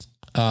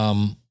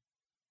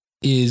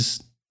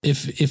 is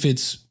if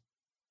it's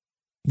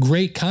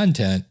great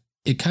content,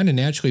 it kind of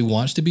naturally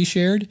wants to be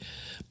shared.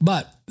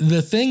 But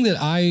the thing that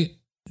I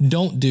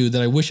don't do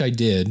that I wish I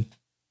did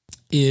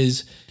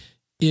is,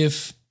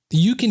 if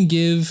you can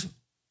give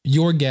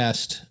your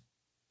guest,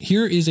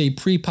 here is a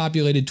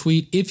pre-populated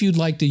tweet if you'd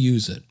like to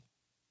use it,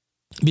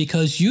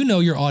 because you know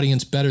your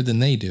audience better than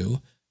they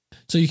do.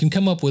 So you can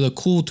come up with a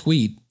cool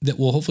tweet that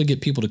will hopefully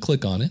get people to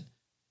click on it.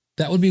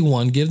 That would be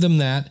one. Give them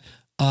that.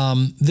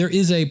 There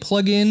is a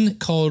plugin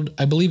called,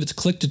 I believe it's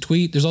Click to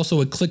Tweet. There's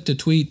also a Click to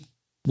Tweet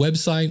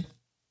website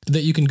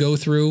that you can go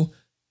through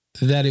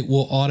that it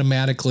will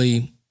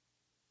automatically,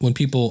 when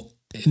people,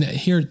 and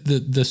here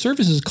the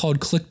service is called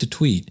Click to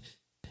Tweet.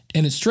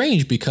 And it's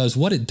strange because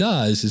what it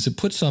does is it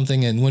puts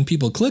something, and when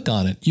people click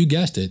on it, you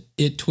guessed it,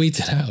 it tweets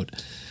it out.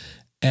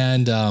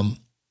 And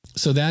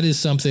so that is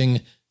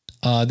something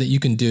that you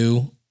can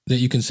do, that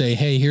you can say,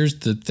 hey, here's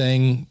the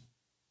thing,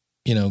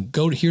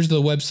 here's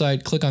the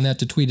website, click on that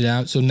to tweet it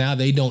out. So now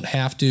they don't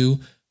have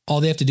to,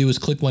 all they have to do is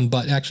click one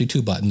button, actually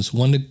two buttons,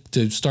 one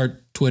to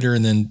start Twitter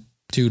and then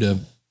two to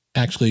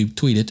actually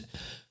tweet it.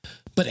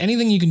 But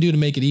anything you can do to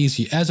make it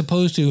easy, as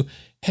opposed to,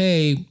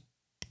 hey,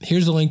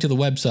 here's the link to the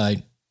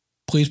website,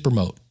 please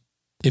promote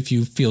if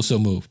you feel so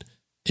moved.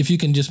 If you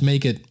can just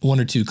make it one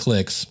or two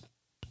clicks,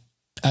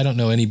 I don't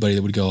know anybody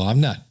that would go,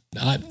 I'm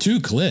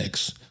 2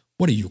 clicks.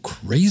 What are you,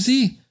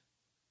 crazy?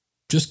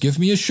 Just give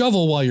me a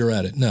shovel while you're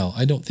at it. No,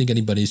 I don't think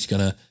anybody's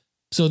going to.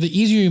 So the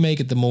easier you make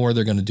it, the more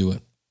they're going to do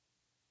it,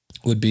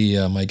 would be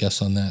my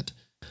guess on that.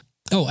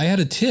 Oh, I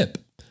had a tip.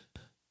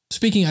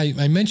 Speaking,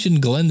 I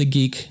mentioned Glenn the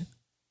Geek,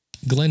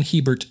 Glenn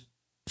Hebert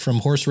from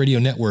Horse Radio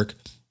Network.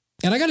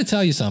 And I got to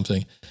tell you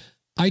something.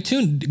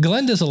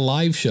 Glenn does a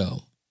live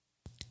show,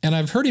 and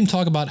I've heard him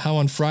talk about how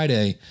on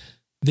Friday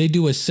they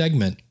do a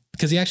segment,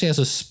 because he actually has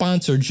a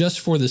sponsor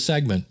just for the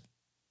segment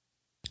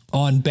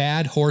on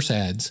bad horse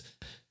ads.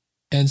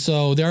 And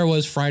so there I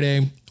was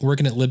Friday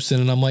working at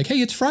Libsyn, and I'm like, hey,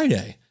 it's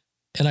Friday.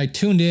 And I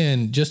tuned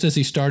in just as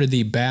he started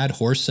the bad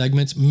horse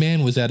segments.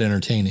 Man, was that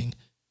entertaining,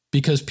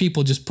 because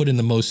people just put in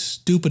the most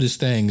stupidest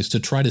things to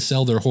try to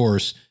sell their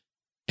horse.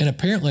 And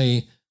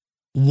apparently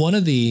one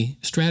of the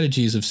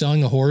strategies of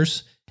selling a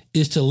horse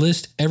is to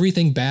list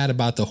everything bad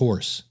about the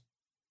horse.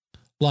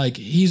 Like,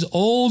 he's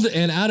old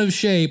and out of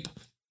shape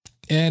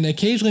and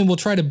occasionally will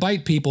try to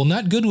bite people,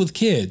 not good with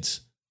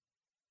kids.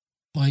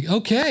 Like,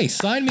 okay,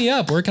 sign me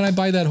up. Where can I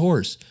buy that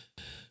horse?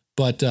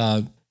 But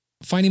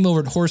find him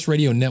over at Horse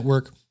Radio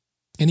Network,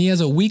 and he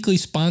has a weekly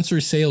sponsor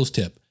sales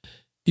tip.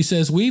 He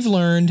says, we've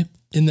learned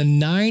in the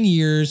 9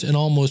 years and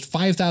almost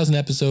 5,000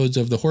 episodes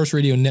of the Horse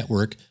Radio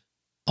Network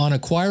on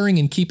acquiring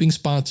and keeping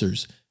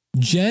sponsors,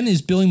 Jen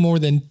is billing more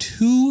than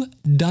 24.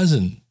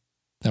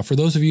 Now, for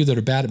those of you that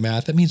are bad at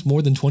math, that means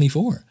more than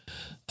 24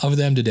 of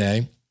them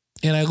today.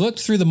 And I looked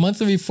through the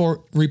monthly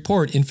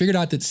report and figured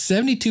out that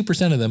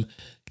 72% of them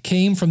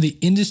came from the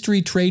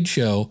industry trade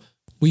show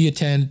we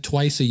attend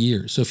twice a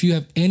year. So if you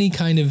have any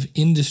kind of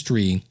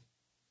industry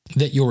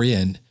that you're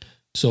in,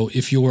 so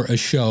if you're a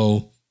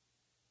show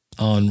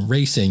on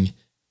racing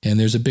and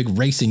there's a big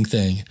racing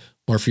thing,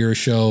 or if you're a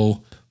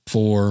show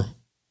for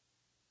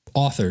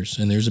authors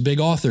and there's a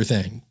big author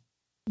thing,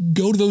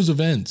 go to those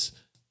events.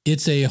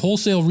 It's a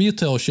wholesale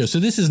retail show. So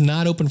this is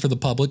not open for the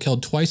public,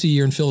 held twice a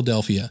year in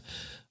Philadelphia.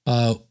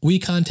 We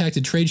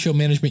contacted Trade Show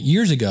Management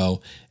years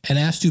ago and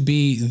asked to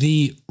be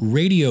the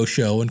radio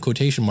show, in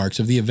quotation marks,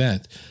 of the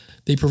event.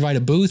 They provide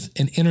a booth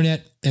and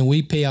internet, and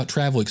we pay out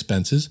travel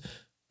expenses.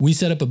 We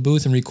set up a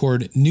booth and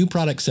record new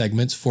product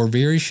segments for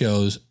various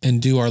shows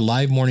and do our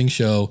live morning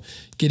show,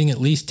 getting at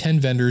least 10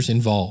 vendors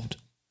involved.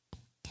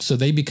 So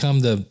they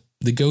become the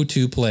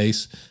go-to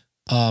place.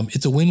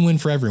 It's a win-win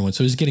for everyone.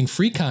 So he's getting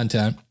free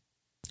content,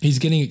 he's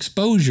getting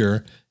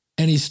exposure,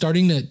 and he's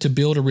starting to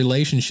build a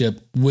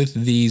relationship with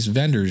these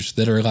vendors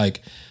that are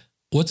like,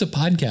 what's a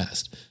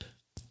podcast?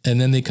 And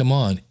then they come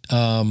on.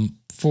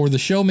 For the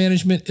show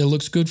management, it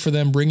looks good for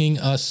them bringing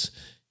us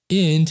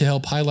in to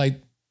help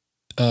highlight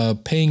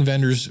paying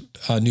vendors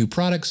new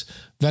products.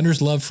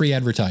 Vendors love free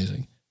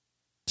advertising.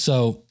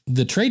 So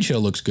the trade show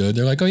looks good.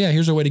 They're like, oh yeah,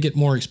 here's a way to get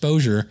more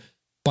exposure.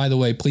 By the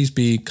way, please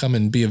come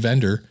and be a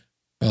vendor.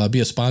 be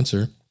a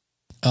sponsor.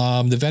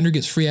 The vendor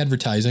gets free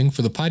advertising.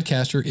 For the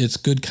podcaster, it's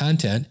good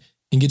content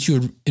and gets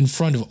you in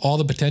front of all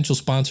the potential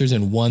sponsors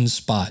in one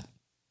spot.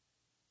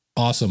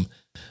 Awesome.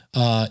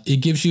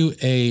 It gives you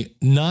a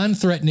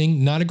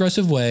non-threatening,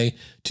 non-aggressive way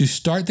to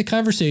start the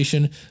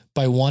conversation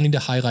by wanting to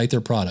highlight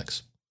their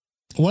products.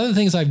 One of the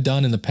things I've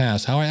done in the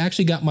past, how I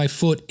actually got my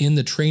foot in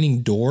the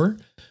training door,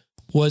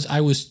 was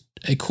I was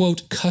a,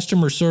 quote,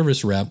 customer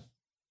service rep,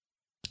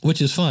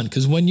 which is fun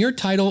because when your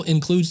title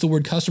includes the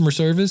word customer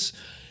service,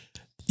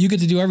 you get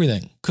to do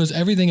everything because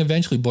everything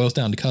eventually boils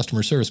down to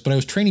customer service. But I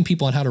was training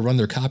people on how to run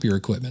their copier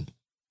equipment.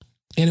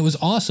 And it was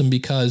awesome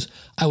because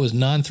I was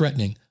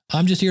non-threatening.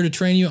 I'm just here to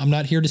train you. I'm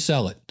not here to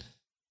sell it.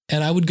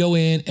 And I would go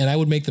in and I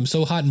would make them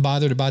so hot and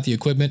bothered about the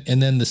equipment.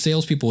 And then the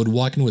salespeople would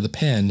walk in with a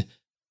pen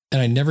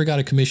and I never got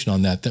a commission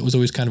on that. That was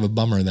always kind of a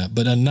bummer in that.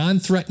 But a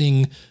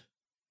non-threatening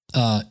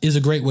is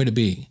a great way to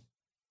be.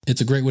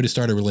 It's a great way to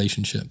start a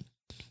relationship.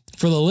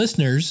 For the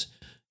listeners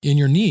in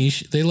your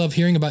niche, they love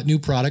hearing about new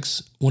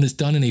products when it's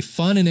done in a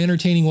fun and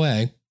entertaining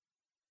way.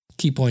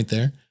 Key point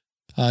there.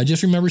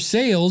 Just remember,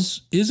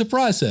 sales is a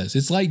process.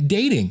 It's like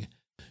dating.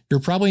 You're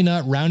probably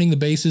not rounding the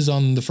bases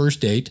on the first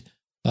date.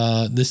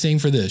 The same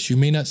for this. You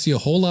may not see a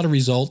whole lot of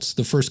results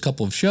the first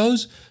couple of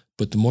shows,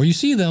 but the more you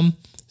see them,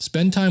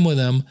 spend time with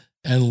them,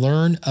 and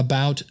learn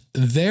about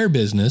their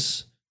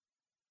business,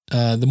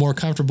 the more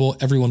comfortable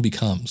everyone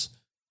becomes.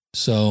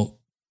 So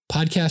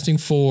podcasting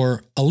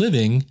for a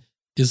living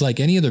is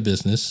like any other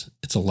business.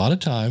 It's a lot of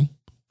time,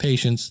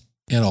 patience,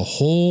 and a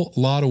whole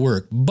lot of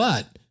work,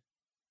 but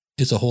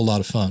it's a whole lot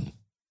of fun.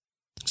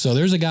 So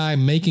there's a guy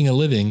making a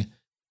living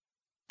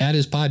at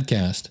his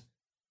podcast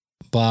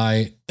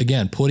by,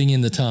 again, putting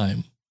in the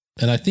time.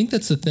 And I think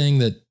that's the thing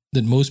that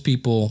most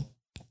people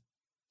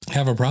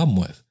have a problem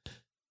with,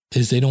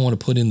 is they don't want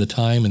to put in the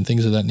time and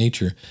things of that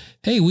nature.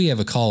 Hey, we have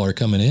a caller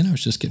coming in. I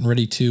was just getting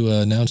ready to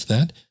announce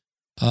that.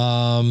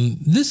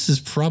 This is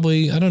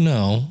probably, I don't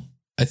know.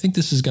 I think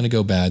this is going to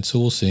go bad, so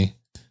we'll see.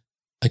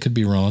 I could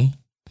be wrong.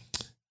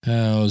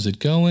 How's it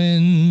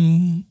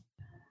going?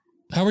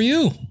 How are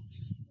you?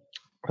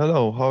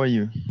 Hello, how are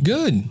you?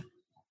 Good.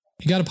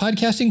 You got a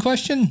podcasting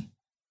question?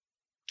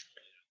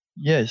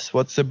 Yes,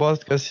 what's the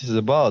podcast is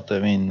about? I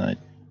mean, I'm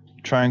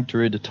trying to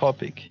read the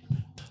topic.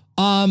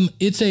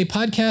 It's a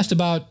podcast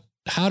about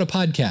how to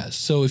podcast.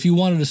 So if you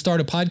wanted to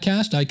start a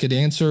podcast, I could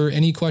answer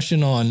any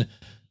question on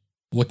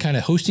what kind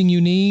of hosting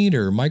you need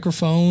or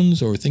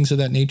microphones or things of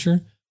that nature.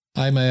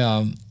 I'm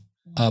a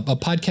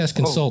podcast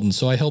consultant,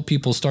 so I help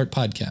people start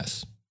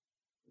podcasts.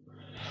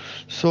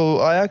 So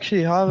I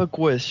actually have a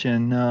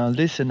question.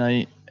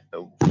 Listen,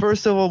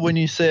 first of all, when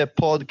you say a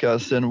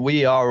podcast, and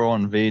we are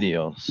on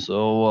video,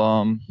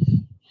 so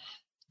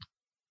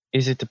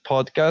is it a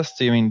podcast?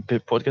 I mean,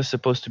 the podcast is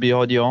supposed to be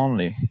audio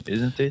only,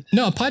 isn't it?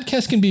 No, a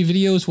podcast can be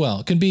video as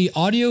well. It can be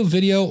audio,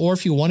 video, or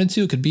if you wanted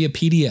to, it could be a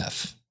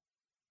PDF.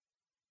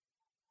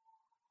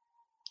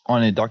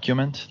 On a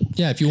document?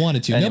 Yeah, if you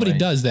wanted to. Anyway. Nobody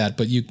does that,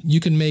 but you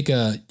can make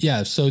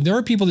so there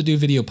are people that do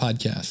video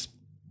podcasts.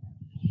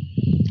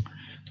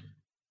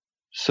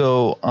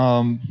 So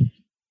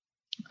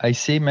I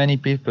see many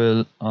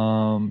people,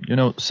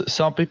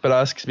 some people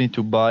ask me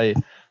to buy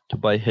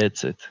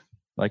headset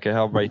like I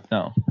have right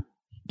now.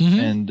 Mm-hmm.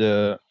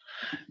 And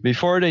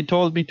before they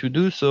told me to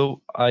do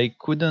so, I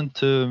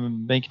couldn't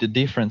make the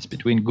difference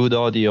between good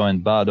audio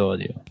and bad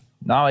audio.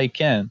 Now I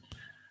can.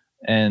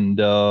 And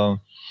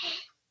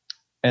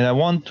I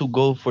want to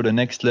go for the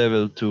next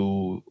level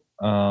to,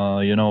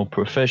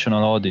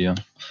 professional audio.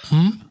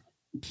 Mm-hmm.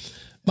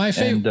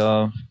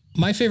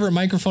 My favorite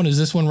microphone is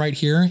this one right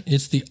here.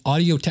 It's the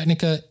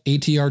Audio-Technica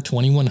ATR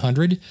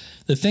 2100.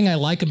 The thing I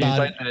like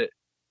about it...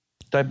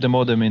 Type the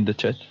modem in the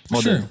chat.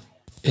 Sure.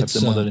 Type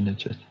the modem in the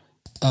chat.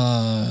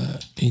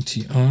 ATR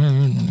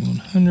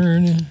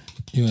 2100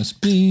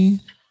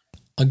 USB.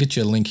 I'll get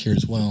you a link here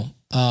as well.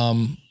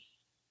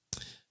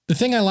 The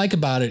thing I like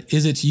about it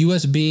is it's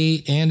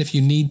USB, and if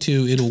you need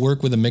to, it'll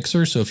work with a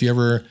mixer. So if you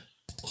ever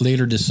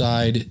later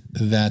decide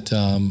that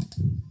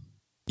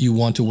you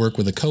want to work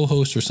with a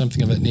co-host or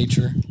something of that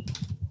nature,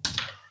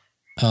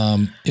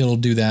 it'll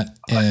do that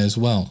as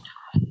well.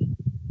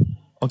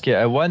 Okay,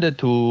 I wanted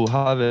to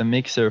have a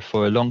mixer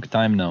for a long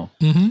time now.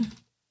 Mm-hmm.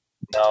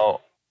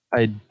 Now,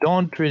 I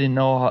don't really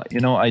know how,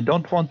 I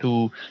don't want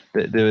to,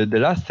 the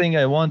last thing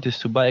I want is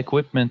to buy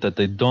equipment that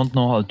I don't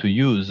know how to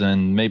use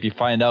and maybe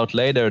find out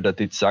later that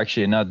it's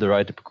actually not the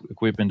right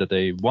equipment that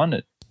I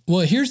wanted.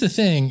 Well, here's the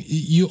thing.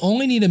 You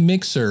only need a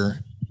mixer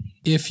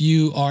if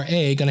you are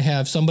A, going to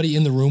have somebody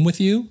in the room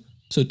with you,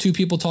 so two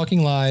people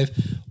talking live,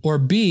 or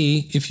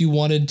B, if you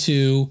wanted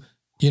to,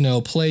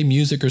 play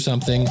music or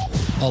something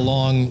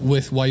along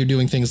with while you're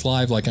doing things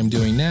live like I'm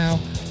doing now,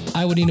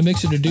 I would need a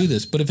mixer to do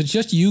this. But if it's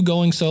just you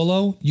going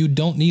solo, you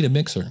don't need a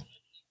mixer.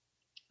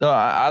 No,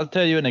 I'll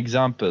tell you an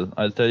example.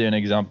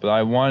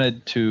 I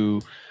wanted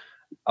to,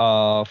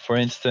 for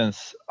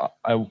instance,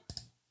 I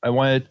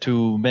wanted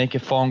to make a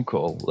phone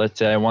call. Let's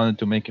say I wanted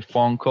to make a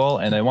phone call,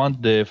 and I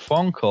want the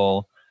phone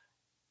call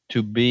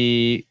to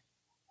be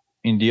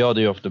in the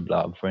audio of the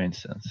blog, for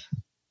instance.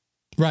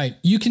 Right.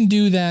 You can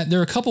do that. There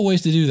are a couple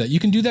ways to do that. You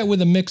can do that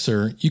with a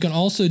mixer. You can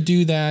also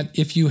do that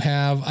if you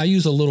have, I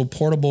use a little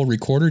portable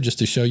recorder just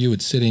to show you,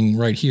 it's sitting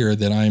right here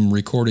that I'm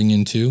recording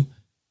into.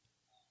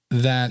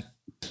 That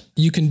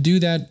you can do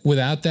that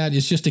without that.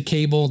 It's just a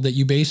cable that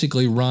you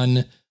basically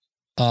run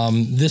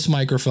this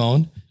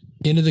microphone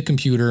into the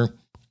computer,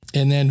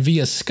 and then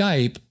via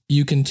Skype,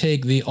 you can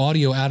take the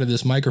audio out of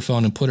this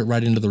microphone and put it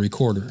right into the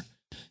recorder.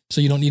 So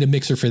you don't need a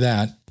mixer for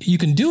that. You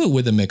can do it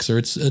with a mixer.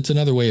 It's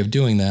another way of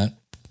doing that.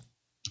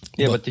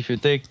 Yeah, but if you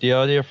take the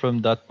audio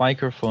from that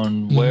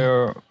microphone,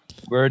 where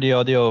the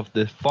audio of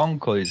the phone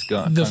call is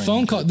gone? The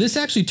phone call, this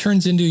actually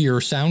turns into your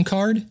sound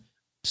card.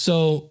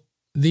 So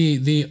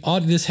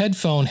this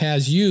headphone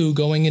has you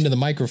going into the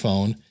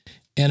microphone,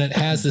 and it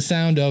has the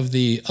sound of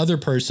the other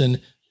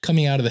person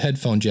coming out of the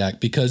headphone jack,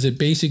 because it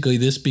basically,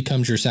 this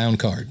becomes your sound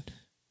card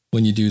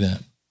when you do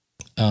that.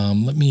 Oh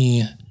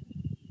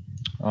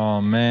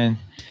man.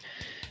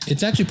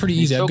 It's actually pretty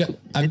easy.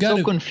 It's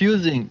so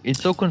confusing.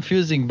 It's so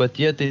confusing, but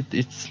yet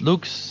it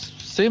looks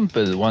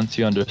simple once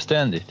you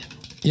understand it.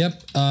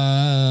 Yep.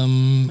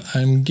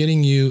 I'm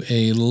getting you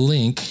a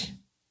link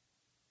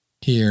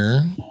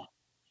here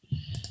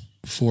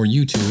for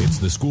YouTube. It's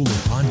the School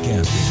of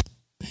Podcasting.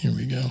 Here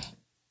we go.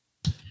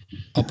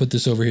 I'll put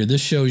this over here. This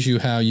shows you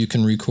how you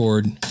can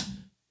record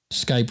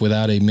Skype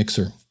without a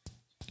mixer.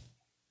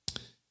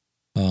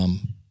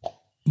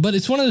 But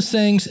it's one of those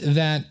things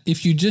that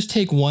if you just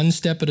take one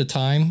step at a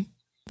time,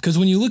 because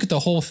when you look at the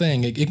whole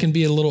thing, it can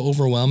be a little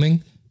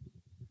overwhelming.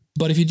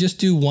 But if you just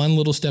do one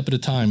little step at a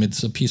time,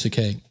 it's a piece of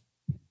cake.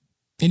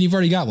 And you've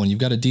already got one. You've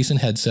got a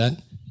decent headset.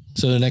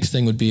 So the next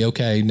thing would be,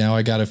 okay, now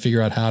I got to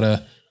figure out how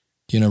to,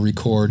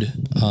 record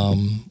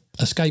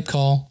a Skype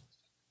call.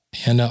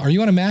 And are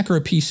you on a Mac or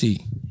a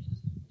PC?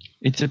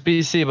 It's a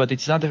PC, but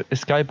it's not a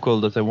Skype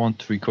call that I want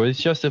to record. It's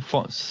just a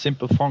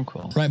simple phone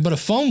call. Right, but a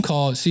phone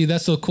call, see,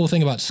 that's the cool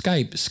thing about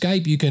Skype.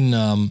 Skype, you can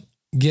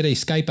get a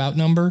Skype out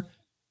number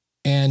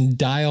and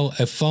dial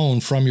a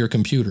phone from your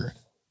computer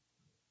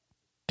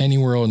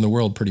anywhere in the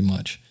world, pretty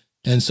much.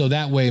 And so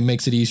that way it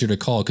makes it easier to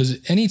call. Because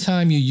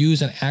anytime you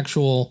use an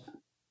actual,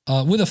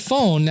 with a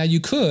phone, now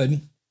you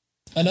could,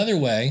 another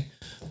way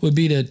would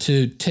be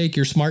to take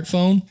your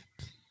smartphone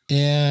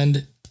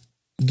and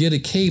get a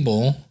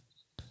cable,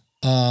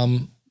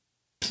 in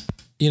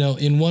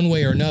one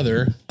way or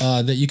another,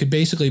 that you could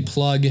basically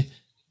plug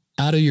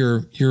out of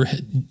your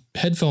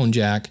headphone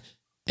jack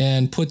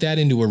and put that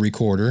into a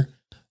recorder.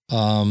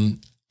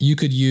 You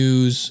could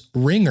use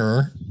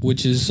Ringer,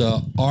 which is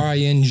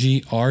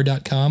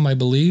ringr.com, I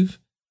believe.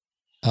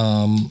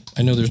 I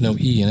know there's no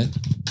E in it.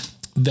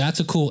 That's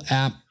a cool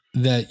app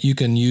that you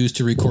can use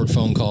to record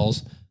phone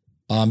calls,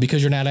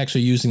 because you're not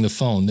actually using the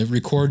phone. It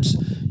records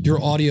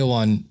your audio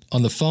on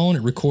the phone.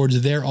 It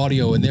records their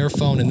audio in their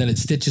phone, and then it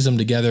stitches them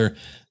together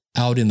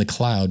out in the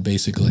cloud,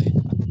 basically.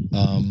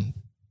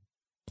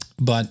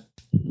 But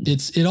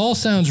it all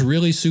sounds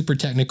really super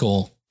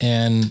technical,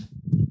 and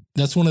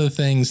that's one of the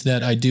things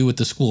that I do with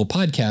the School of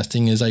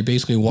Podcasting is I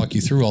basically walk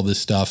you through all this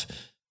stuff,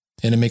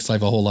 and it makes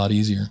life a whole lot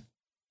easier.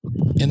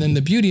 And then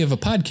the beauty of a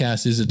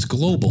podcast is it's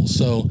global.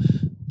 So,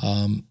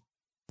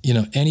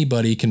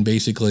 anybody can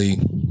basically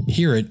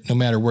hear it no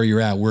matter where you're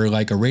at. Where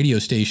like a radio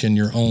station,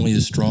 you're only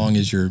as strong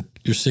as your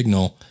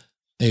signal.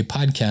 A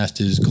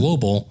podcast is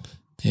global,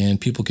 and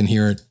people can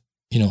hear it,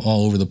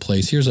 all over the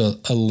place. Here's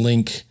a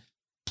link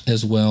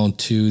as well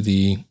to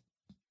the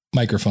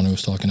microphone I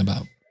was talking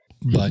about.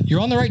 But you're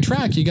on the right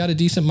track. You got a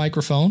decent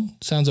microphone.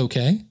 Sounds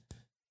okay.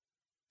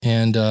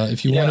 And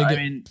if you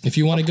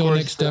want to go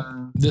next step,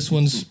 this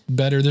one's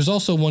better. There's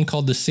also one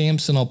called the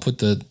Samson. I'll put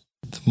the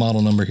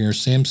model number here.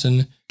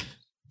 Samson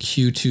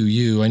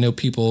Q2U. I know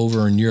people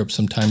over in Europe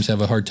sometimes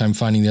have a hard time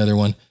finding the other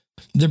one.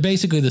 They're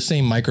basically the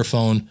same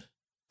microphone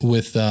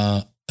with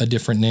a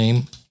different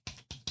name.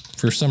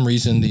 For some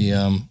reason,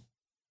 the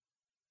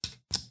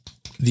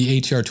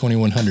ATR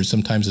 2100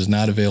 sometimes is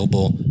not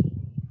available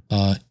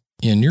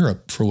in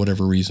Europe for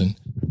whatever reason.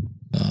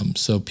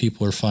 So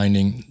people are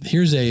finding.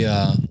 Here's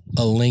a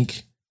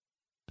link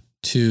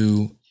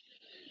to,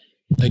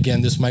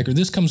 again, this micro.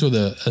 This comes with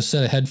a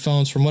set of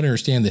headphones. From what I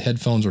understand, the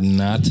headphones are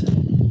not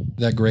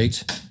that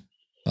great,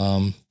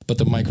 but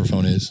the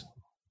microphone is.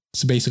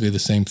 It's basically the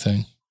same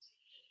thing.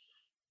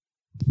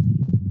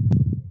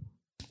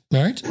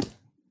 All right.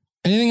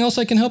 Anything else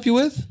I can help you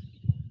with?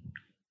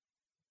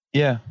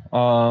 Yeah.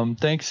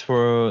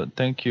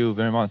 Thank you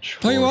very much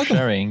for you're welcome.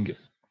 sharing.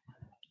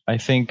 I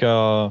think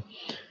I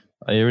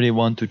really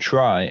want to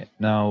try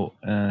now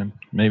and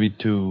maybe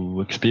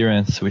to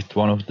experience with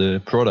one of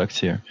the products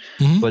here.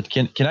 Mm-hmm. But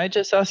can I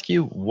just ask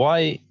you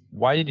why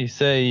did you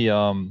say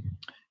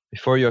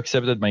before you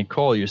accepted my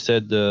call, you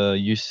said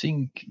you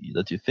think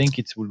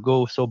it will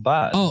go so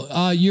bad?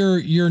 Oh,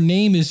 your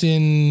name is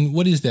in,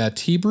 what is that,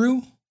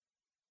 Hebrew?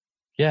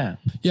 Yeah.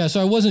 Yeah,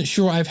 so I wasn't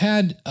sure. I've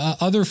had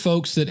other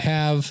folks that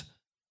have,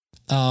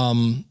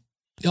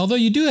 although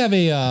you do have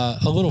a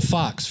little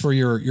fox for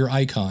your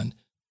icon.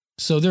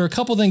 So there are a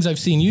couple things I've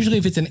seen. Usually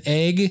if it's an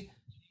egg,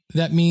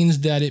 that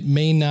means that it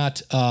may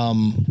not,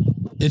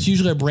 it's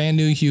usually a brand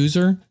new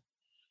user.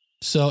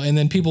 So, and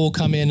then people will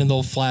come in and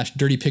they'll flash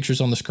dirty pictures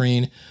on the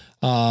screen.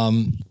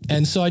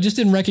 And so I just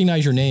didn't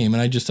recognize your name,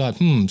 and I just thought,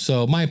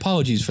 so my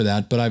apologies for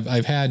that, but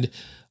I've had,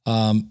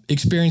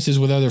 experiences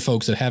with other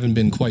folks that haven't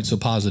been quite so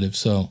positive.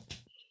 So.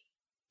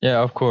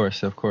 Yeah, of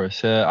course.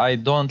 I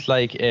don't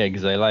like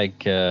eggs. I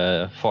like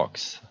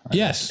fox.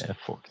 Yes.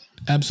 Fox.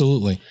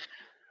 Absolutely.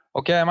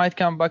 Okay, I might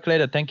come back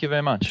later. Thank you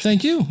very much.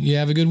 Thank you. You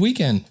have a good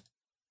weekend.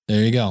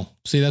 There you go.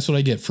 See, that's what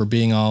I get for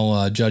being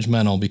all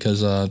judgmental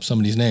because of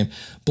somebody's name.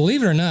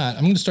 Believe it or not,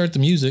 I'm going to start the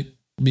music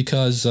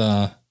because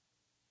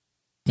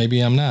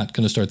maybe I'm not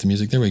going to start the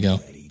music. There we go.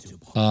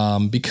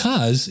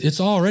 Because it's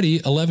already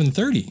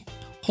 11:30.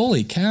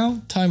 Holy cow.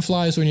 Time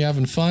flies when you're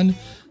having fun.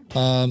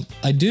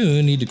 I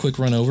do need to quick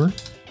run over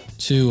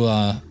to,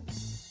 I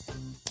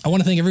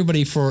want to thank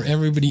everybody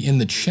in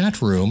the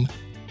chat room.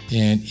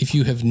 And if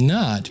you have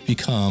not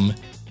become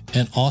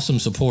an awesome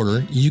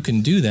supporter, you can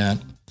do that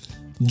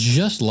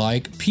just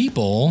like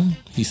people,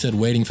 he said,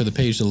 waiting for the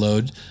page to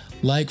load,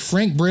 like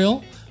Frank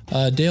Brill,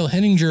 Dale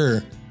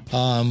Henninger,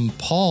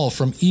 Paul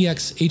from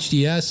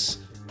EXHDS,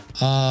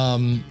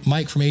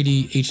 Mike from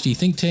ADHD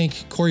Think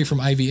Tank, Corey from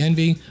IV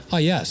Envy. Oh,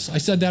 yes, I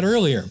said that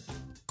earlier.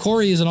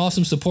 Corey is an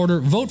awesome supporter.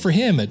 Vote for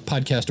him at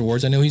Podcast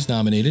Awards. I know he's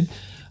nominated.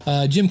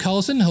 Jim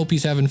Collison, hope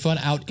he's having fun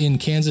out in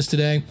Kansas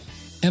today.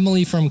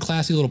 Emily from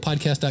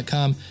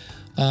ClassyLittlePodcast.com.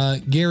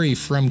 Gary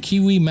from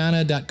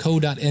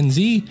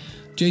KiwiMana.co.nz.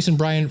 Jason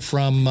Bryant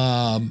from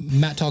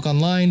Matt Talk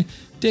Online.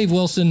 Dave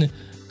Wilson, the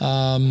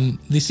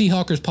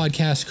Seahawkers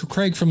Podcast.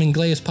 Craig from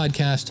Ingleus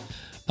Podcast.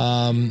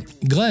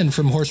 Glenn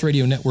from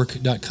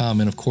HorseRadioNetwork.com.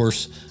 And, of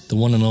course, the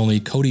one and only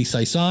Cody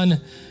Saison.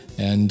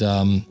 And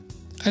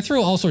I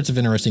throw all sorts of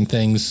interesting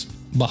things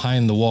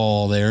behind the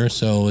wall there.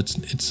 So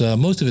it's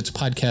most of it's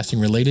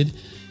podcasting related.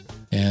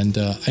 And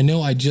I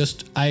know I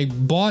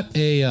bought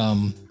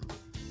a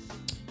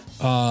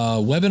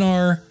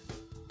Webinar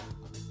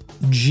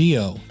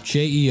Geo,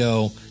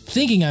 J-E-O,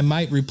 thinking I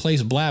might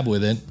replace Blab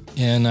with it.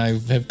 And I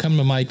have come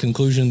to my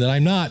conclusion that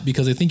I'm not,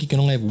 because I think you can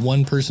only have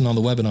one person on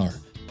the webinar.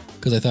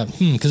 Because I thought,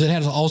 because it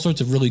has all sorts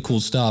of really cool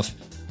stuff.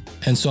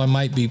 And so I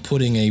might be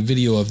putting a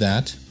video of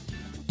that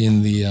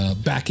in the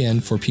back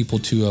end for people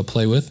to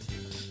play with.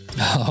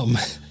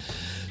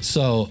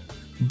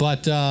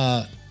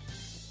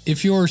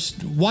 If you're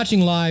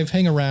watching live,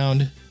 hang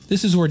around.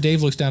 This is where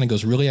Dave looks down and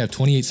goes, really? I have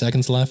 28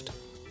 seconds left?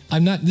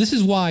 This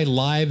is why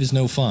live is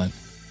no fun.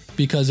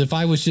 Because if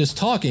I was just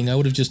talking, I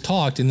would have just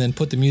talked and then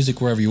put the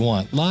music wherever you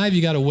want. Live,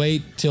 you got to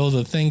wait till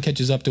the thing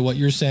catches up to what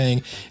you're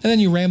saying. And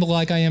then you ramble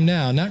like I am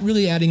now, not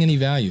really adding any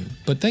value.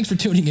 But thanks for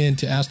tuning in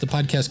to Ask the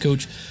Podcast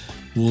Coach.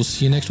 We'll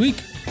see you next week.